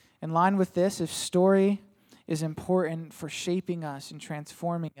 In line with this, if story is important for shaping us and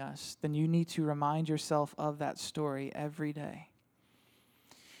transforming us, then you need to remind yourself of that story every day.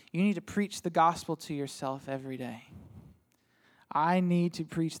 You need to preach the gospel to yourself every day. I need to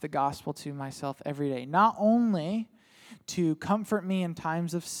preach the gospel to myself every day, not only to comfort me in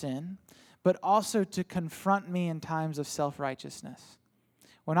times of sin, but also to confront me in times of self-righteousness.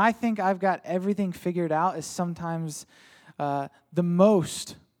 When I think I've got everything figured out is sometimes the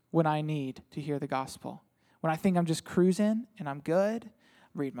most when I need to hear the gospel. When I think I'm just cruising and I'm good,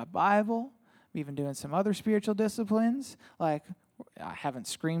 read my Bible, I'm even doing some other spiritual disciplines, like I haven't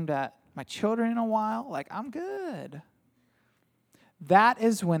screamed at my children in a while, like I'm good. That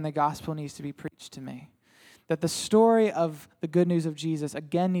is when the gospel needs to be preached to me. That the story of the good news of Jesus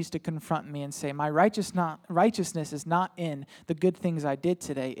again needs to confront me and say, my righteousness is not in the good things I did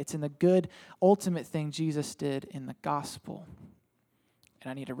today. It's in the good ultimate thing Jesus did in the gospel.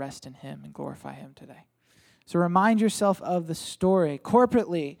 And I need to rest in him and glorify him today. So remind yourself of the story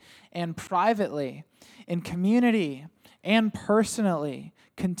corporately and privately, in community and personally.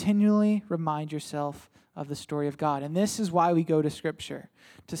 Continually remind yourself of the story of God. And this is why we go to Scripture,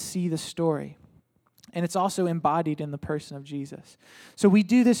 to see the story. And it's also embodied in the person of Jesus. So we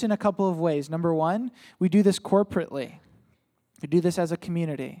do this in a couple of ways. Number one, we do this corporately. We do this as a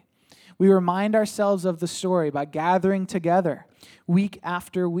community. We remind ourselves of the story by gathering together week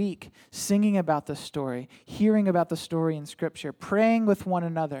after week, singing about the story, hearing about the story in Scripture, praying with one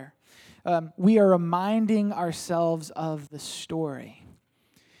another. We are reminding ourselves of the story.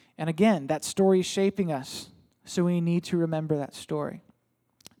 And again, that story is shaping us, so we need to remember that story.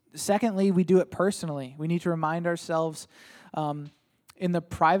 Secondly, we do it personally. We need to remind ourselves in the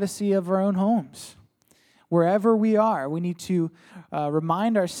privacy of our own homes. Wherever we are, we need to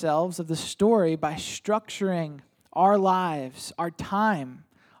remind ourselves of the story by structuring our lives, our time,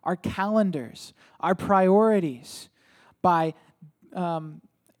 our calendars, our priorities by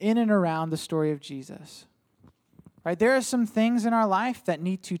in and around the story of Jesus. Right? There are some things in our life that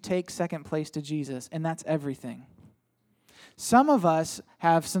need to take second place to Jesus, and that's everything. Some of us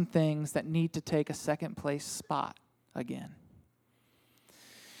have some things that need to take a second place spot again.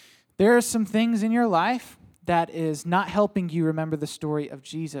 There are some things in your life that is not helping you remember the story of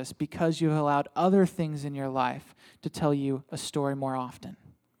Jesus because you have allowed other things in your life to tell you a story more often.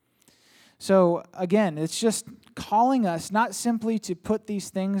 So again, it's just calling us not simply to put these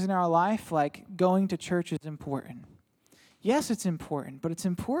things in our life like going to church is important. Yes, it's important, but it's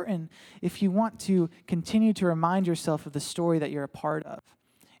important if you want to continue to remind yourself of the story that you're a part of.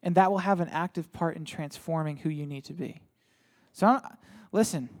 And that will have an active part in transforming who you need to be. So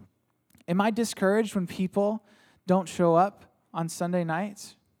listen, am I discouraged when people don't show up on Sunday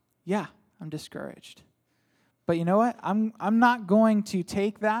nights? Yeah, I'm discouraged. But you know what? I'm not going to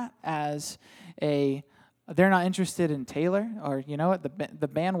take that as they're not interested in Taylor, or you know what, the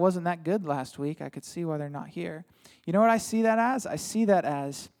band wasn't that good last week. I could see why they're not here. You know what I see that as? I see that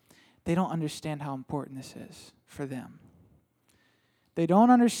as they don't understand how important this is for them. They don't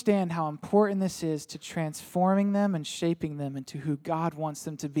understand how important this is to transforming them and shaping them into who God wants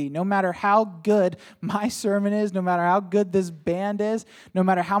them to be. No matter how good my sermon is, no matter how good this band is, no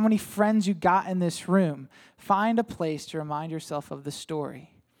matter how many friends you got in this room, find a place to remind yourself of the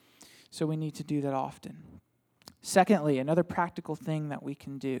story. So we need to do that often. Secondly, another practical thing that we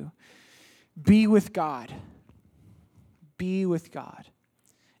can do, be with God. Be with God.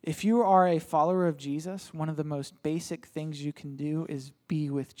 If you are a follower of Jesus, one of the most basic things you can do is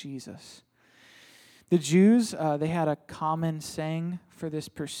be with Jesus. The Jews, they had a common saying for this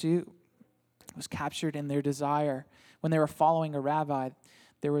pursuit. It was captured in their desire. When they were following a rabbi,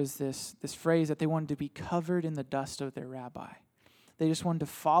 there was this phrase that they wanted to be covered in the dust of their rabbi. They just wanted to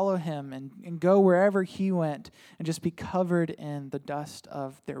follow him and go wherever he went and just be covered in the dust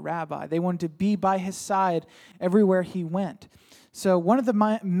of their rabbi. They wanted to be by his side everywhere he went. So one of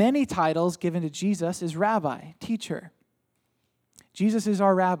the many titles given to Jesus is rabbi, teacher. Jesus is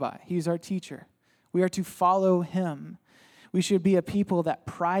our rabbi. He's our teacher. We are to follow him. We should be a people that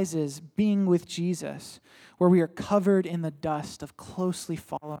prizes being with Jesus, where we are covered in the dust of closely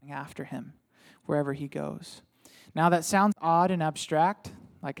following after him wherever he goes. Now that sounds odd and abstract.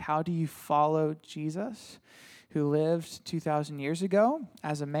 Like, how do you follow Jesus, who lived 2,000 years ago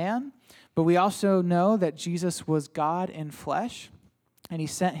as a man? But we also know that Jesus was God in flesh, and he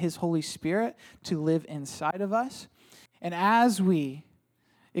sent his Holy Spirit to live inside of us. And as we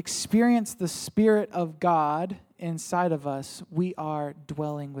experience the Spirit of God inside of us, we are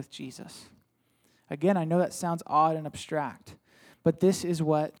dwelling with Jesus. Again, I know that sounds odd and abstract, but this is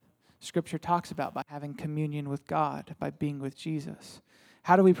what Scripture talks about by having communion with God, by being with Jesus.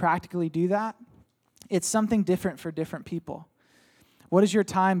 How do we practically do that? It's something different for different people. What does your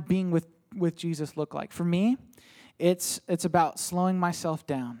time being with Jesus look like? For me, it's about slowing myself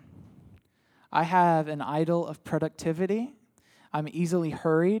down. I have an idol of productivity. I'm easily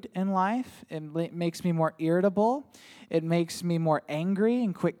hurried in life. It makes me more irritable. It makes me more angry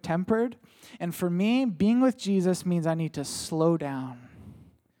and quick-tempered. And for me, being with Jesus means I need to slow down.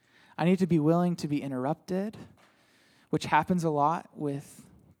 I need to be willing to be interrupted, which happens a lot with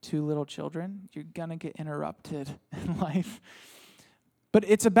 2 little children. You're going to get interrupted in life. But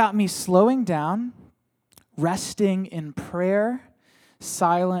it's about me slowing down, resting in prayer,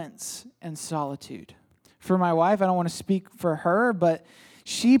 silence, and solitude. For my wife, I don't want to speak for her, but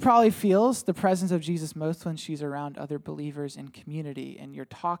she probably feels the presence of Jesus most when she's around other believers in community and you're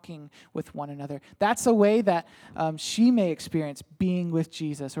talking with one another. That's a way that she may experience being with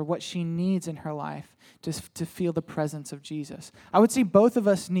Jesus, or what she needs in her life to feel the presence of Jesus. I would say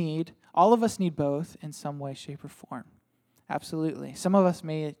all of us need both in some way, shape, or form. Absolutely. Some of us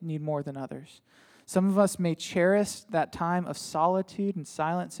may need more than others. Some of us may cherish that time of solitude and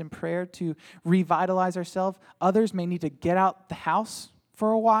silence and prayer to revitalize ourselves. Others may need to get out the house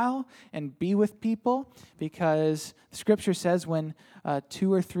for a while and be with people, because Scripture says when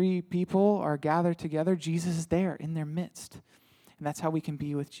 2 or 3 people are gathered together, Jesus is there in their midst. And that's how we can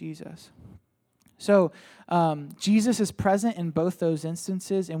be with Jesus. So Jesus is present in both those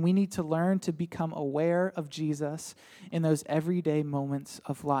instances, and we need to learn to become aware of Jesus in those everyday moments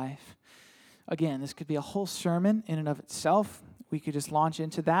of life. Again, this could be a whole sermon in and of itself. We could just launch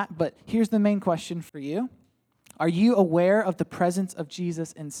into that. But here's the main question for you. Are you aware of the presence of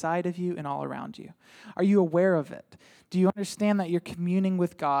Jesus inside of you and all around you? Are you aware of it? Do you understand that you're communing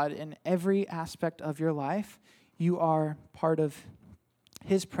with God in every aspect of your life? You are part of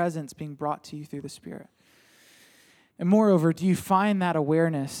His presence being brought to you through the Spirit. And moreover, do you find that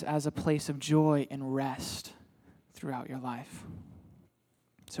awareness as a place of joy and rest throughout your life?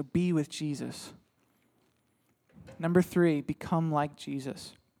 So be with Jesus. Number 3, become like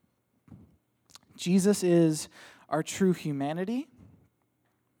Jesus. Jesus is our true humanity.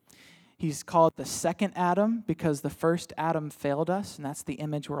 He's called the second Adam because the first Adam failed us, and that's the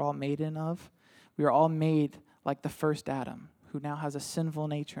image we're all made in of. We are all made like the first Adam, who now has a sinful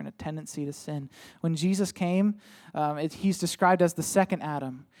nature and a tendency to sin. When Jesus came, he's described as the second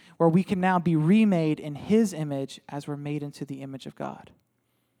Adam, where we can now be remade in His image as we're made into the image of God.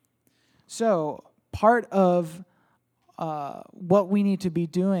 So part of what we need to be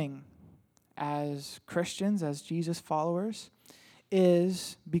doing as Christians, as Jesus followers,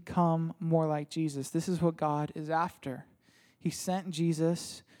 is become more like Jesus. This is what God is after. He sent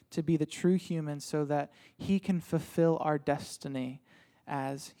Jesus to be the true human so that He can fulfill our destiny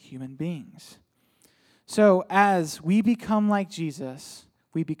as human beings. So as we become like Jesus,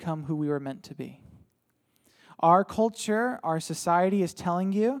 we become who we were meant to be. Our culture, our society is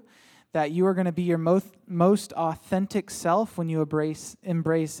telling you that you are going to be your most authentic self when you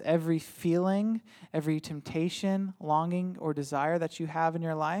embrace every feeling, every temptation, longing, or desire that you have in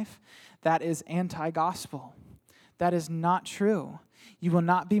your life. That is anti-gospel. That is not true. You will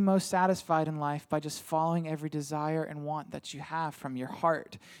not be most satisfied in life by just following every desire and want that you have from your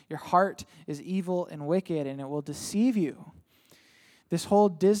heart. Your heart is evil and wicked, and it will deceive you. This whole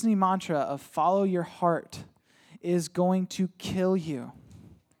Disney mantra of follow your heart is going to kill you.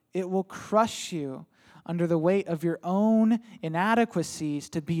 It will crush you under the weight of your own inadequacies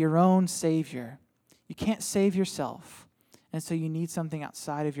to be your own savior. You can't save yourself, and so you need something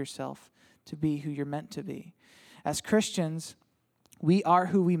outside of yourself to be who you're meant to be. As Christians, we are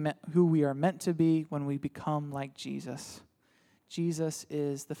who we are meant to be when we become like Jesus. Jesus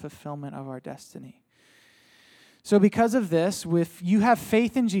is the fulfillment of our destiny. So because of this, if you have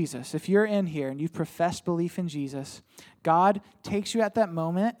faith in Jesus, if you're in here and you've professed belief in Jesus, God takes you at that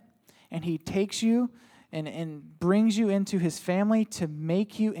moment and He takes you and brings you into His family to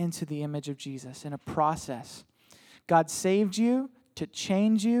make you into the image of Jesus in a process. God saved you to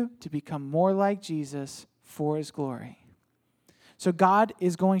change you to become more like Jesus for His glory. So God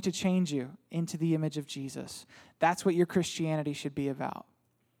is going to change you into the image of Jesus. That's what your Christianity should be about.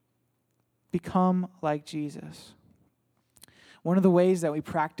 Become like Jesus. One of the ways that we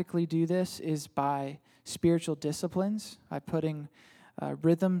practically do this is by spiritual disciplines, by putting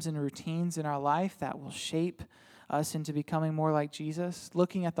rhythms and routines in our life that will shape us into becoming more like Jesus,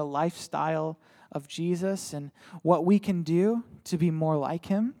 looking at the lifestyle of Jesus and what we can do to be more like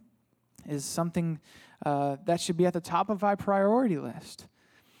Him is something that should be at the top of our priority list.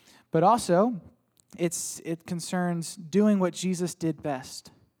 But also, it concerns doing what Jesus did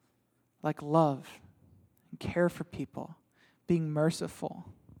best, like love and care for people, being merciful,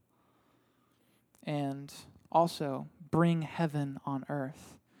 and also bring heaven on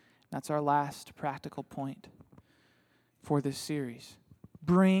earth. That's our last practical point for this series.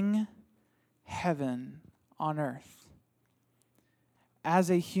 Bring heaven on earth.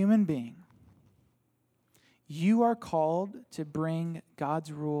 As a human being, you are called to bring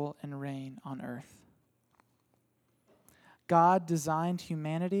God's rule and reign on earth. God designed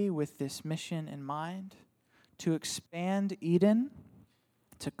humanity with this mission in mind, to expand Eden,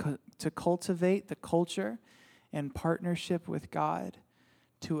 to cultivate the culture in partnership with God,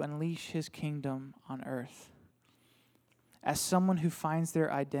 to unleash His kingdom on earth. As someone who finds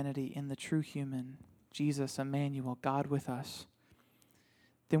their identity in the true human, Jesus, Emmanuel, God with us,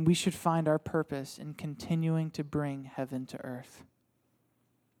 then we should find our purpose in continuing to bring heaven to earth.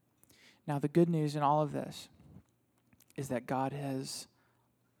 Now, the good news in all of this is that God has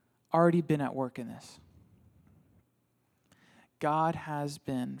already been at work in this. God has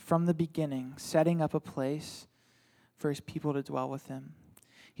been, from the beginning, setting up a place for His people to dwell with Him.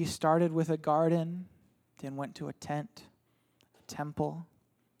 He started with a garden, then went to a tent, a temple,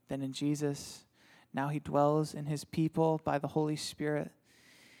 then in Jesus. Now He dwells in His people by the Holy Spirit.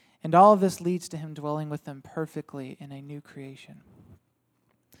 And all of this leads to Him dwelling with them perfectly in a new creation.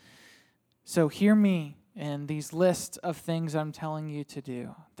 So hear me in these lists of things I'm telling you to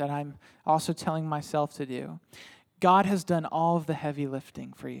do, that I'm also telling myself to do. God has done all of the heavy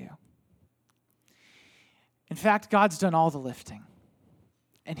lifting for you. In fact, God's done all the lifting.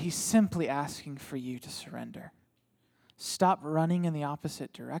 And He's simply asking for you to surrender. Stop running in the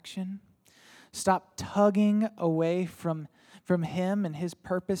opposite direction. Stop tugging away from him and his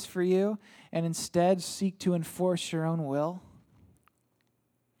purpose for you, and instead seek to enforce your own will.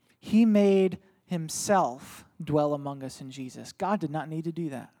 He made himself dwell among us in Jesus. God did not need to do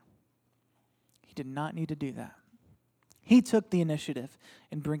that. He did not need to do that. He took the initiative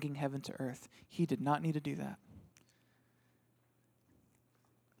in bringing heaven to earth. He did not need to do that.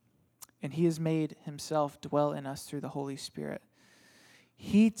 And he has made himself dwell in us through the Holy Spirit.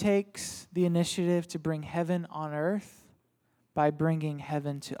 He takes the initiative to bring heaven on earth by bringing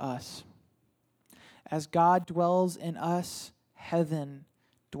heaven to us. As God dwells in us, heaven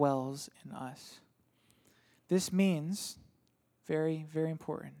dwells in us. This means, very, very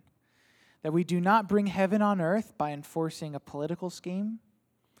important, that we do not bring heaven on earth by enforcing a political scheme,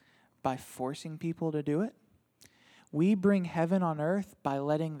 by forcing people to do it. We bring heaven on earth by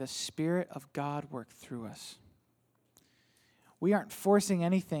letting the Spirit of God work through us. We aren't forcing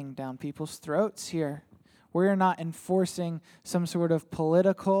anything down people's throats here. We're not enforcing some sort of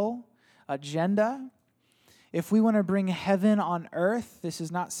political agenda. If we want to bring heaven on earth, this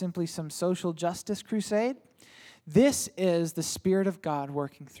is not simply some social justice crusade. This is the Spirit of God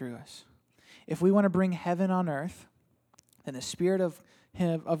working through us. If we want to bring heaven on earth, then the Spirit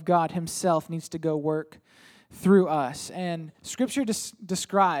of God himself needs to go work through us. And Scripture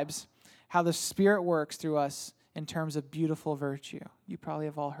describes how the Spirit works through us in terms of beautiful virtue. You probably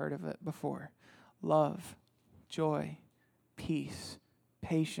have all heard of it before. Love, joy, peace,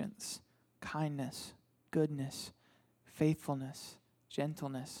 patience, kindness, goodness, faithfulness,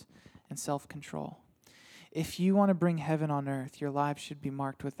 gentleness, and self-control. If you want to bring heaven on earth, your life should be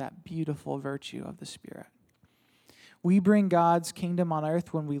marked with that beautiful virtue of the Spirit. We bring God's kingdom on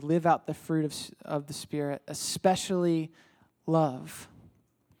earth when we live out the fruit of the Spirit, especially love.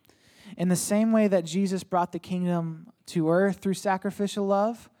 In the same way that Jesus brought the kingdom to earth through sacrificial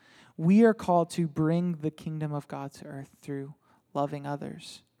love, we are called to bring the kingdom of God to earth through loving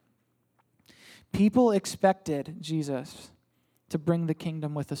others. People expected Jesus to bring the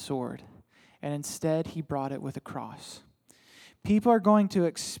kingdom with a sword, and instead he brought it with a cross. People are going to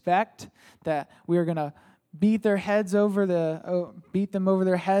expect that we are going to beat them over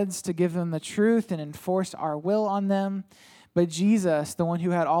their heads to give them the truth and enforce our will on them. But Jesus, the one who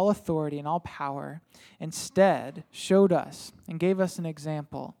had all authority and all power, instead showed us and gave us an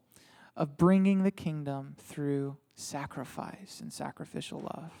example of bringing the kingdom through sacrifice and sacrificial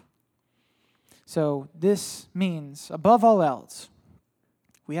love. So this means, above all else,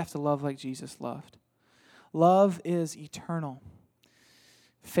 we have to love like Jesus loved. Love is eternal.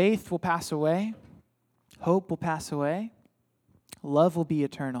 Faith will pass away. Hope will pass away. Love will be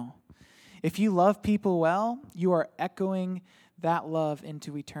eternal. If you love people well, you are echoing that love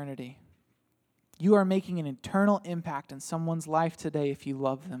into eternity. You are making an eternal impact in someone's life today if you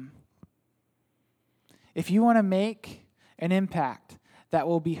love them. If you want to make an impact that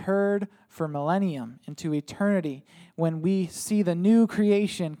will be heard for millennium into eternity, when we see the new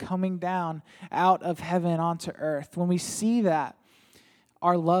creation coming down out of heaven onto earth, when we see that,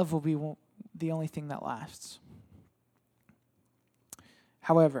 our love will be the only thing that lasts.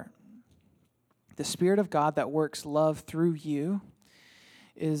 However, the Spirit of God that works love through you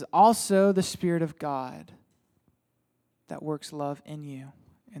is also the Spirit of God that works love in you.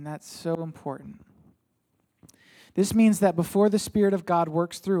 And that's so important. This means that before the Spirit of God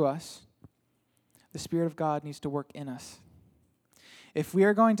works through us, the Spirit of God needs to work in us. If we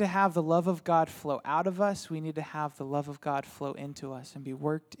are going to have the love of God flow out of us, we need to have the love of God flow into us and be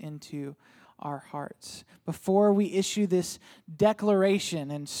worked into our hearts. Before we issue this declaration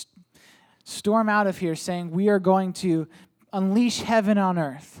and storm out of here saying we are going to unleash heaven on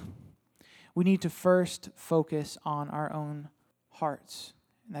earth, we need to first focus on our own hearts.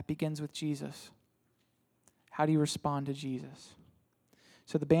 And that begins with Jesus. How do you respond to Jesus?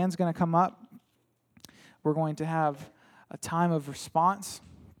 So the band's going to come up. We're going to have a time of response.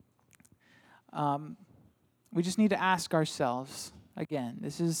 We just need to ask ourselves, again,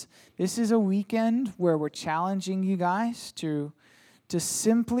 this is a weekend where we're challenging you guys to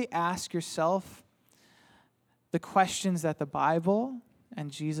simply ask yourself the questions that the Bible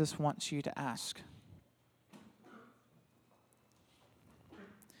and Jesus wants you to ask.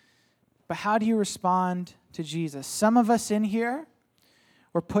 But how do you respond to Jesus? Some of us in here,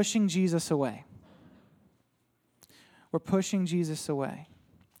 we're pushing Jesus away. We're pushing Jesus away.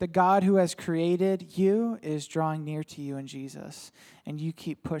 The God who has created you is drawing near to you in Jesus, and you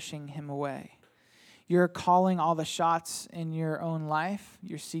keep pushing him away. You're calling all the shots in your own life.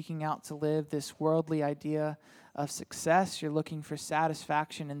 You're seeking out to live this worldly idea of success. You're looking for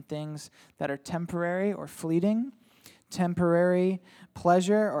satisfaction in things that are temporary or fleeting, temporary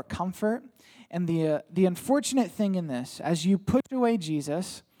pleasure or comfort. And the unfortunate thing in this, as you push away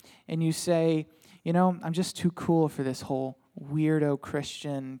Jesus and you say, I'm just too cool for this whole weirdo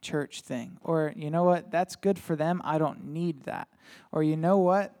Christian church thing. Or, you know what, that's good for them. I don't need that. Or, you know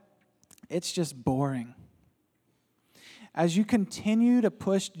what, it's just boring. As you continue to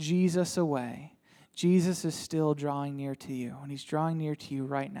push Jesus away, Jesus is still drawing near to you, and he's drawing near to you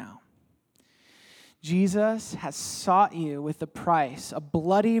right now. Jesus has sought you with a price, a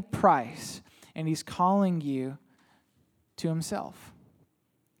bloody price, and he's calling you to himself.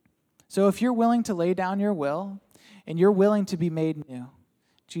 So if you're willing to lay down your will and you're willing to be made new,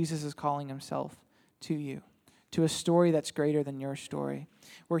 Jesus is calling himself to you, to a story that's greater than your story.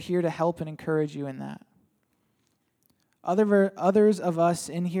 We're here to help and encourage you in that. Others of us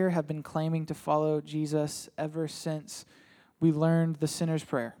in here have been claiming to follow Jesus ever since we learned the sinner's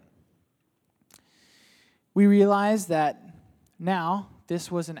prayer. We realize that now this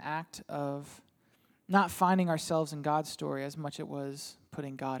was an act of not finding ourselves in God's story as much as it was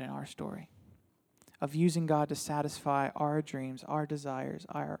putting God in our story, of using God to satisfy our dreams, our desires,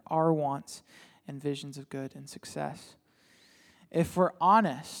 our wants, and visions of good and success. If we're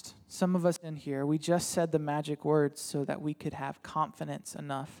honest, some of us in here, we just said the magic words so that we could have confidence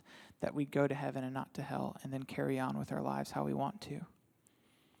enough that we'd go to heaven and not to hell, and then carry on with our lives how we want to.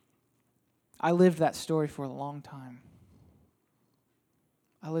 I lived that story for a long time.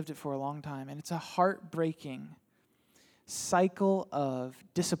 And it's a heartbreaking cycle of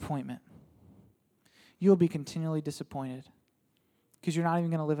disappointment. You'll be continually disappointed because you're not even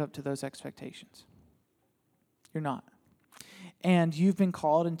going to live up to those expectations. You're not. And you've been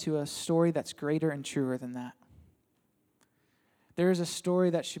called into a story that's greater and truer than that. There is a story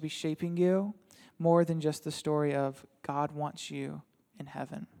that should be shaping you more than just the story of God wants you in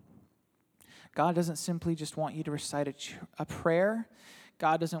heaven. God doesn't simply just want you to recite a prayer.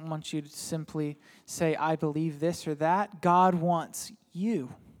 God doesn't want you to simply say, I believe this or that. God wants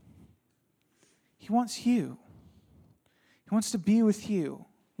you. He wants you. He wants to be with you.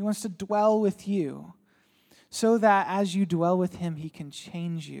 He wants to dwell with you, so that as you dwell with him, he can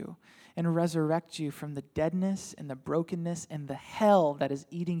change you and resurrect you from the deadness and the brokenness and the hell that is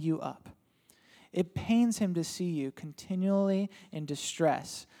eating you up. It pains him to see you continually in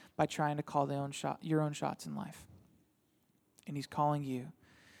distress by trying to call your own shots in life. And he's calling you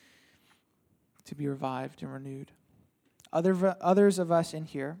to be revived and renewed. Others of us in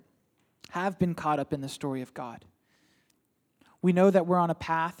here have been caught up in the story of God. We know that we're on a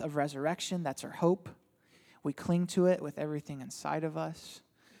path of resurrection. That's our hope. We cling to it with everything inside of us.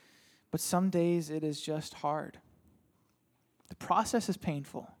 But some days it is just hard. The process is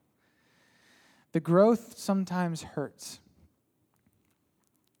painful. The growth sometimes hurts.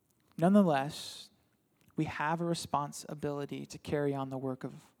 Nonetheless, we have a responsibility to carry on the work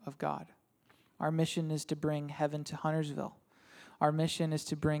of God. Our mission is to bring heaven to Huntersville. Our mission is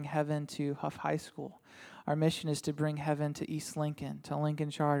to bring heaven to Huff High School. Our mission is to bring heaven to East Lincoln, to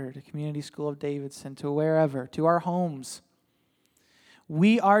Lincoln Charter, to Community School of Davidson, to wherever, to our homes.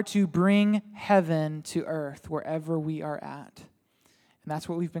 We are to bring heaven to earth wherever we are at. And that's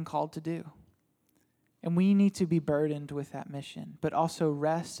what we've been called to do. And we need to be burdened with that mission, but also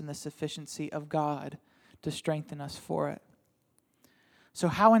rest in the sufficiency of God to strengthen us for it. So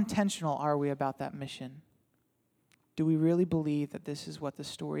how intentional are we about that mission? Do we really believe that this is what the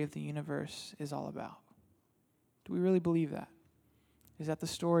story of the universe is all about? Do we really believe that? Is that the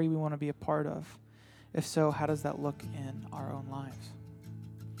story we want to be a part of? If so, how does that look in our own lives?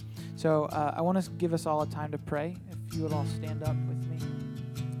 So I want to give us all a time to pray. If you would all stand up with me.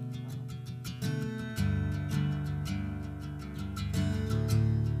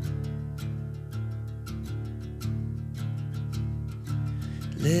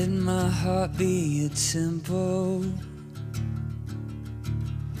 Let my heart be a temple, and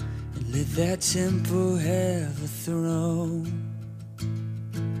let that temple have a throne,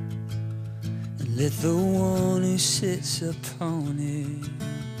 and let the one who sits upon it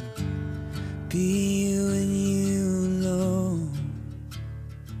be you and you alone.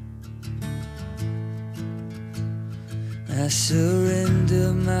 I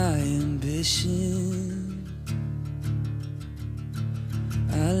surrender my ambition,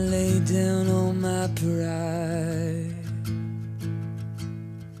 I lay down all my pride,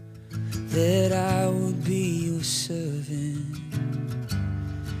 that I would be your servant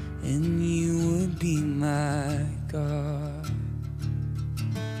and you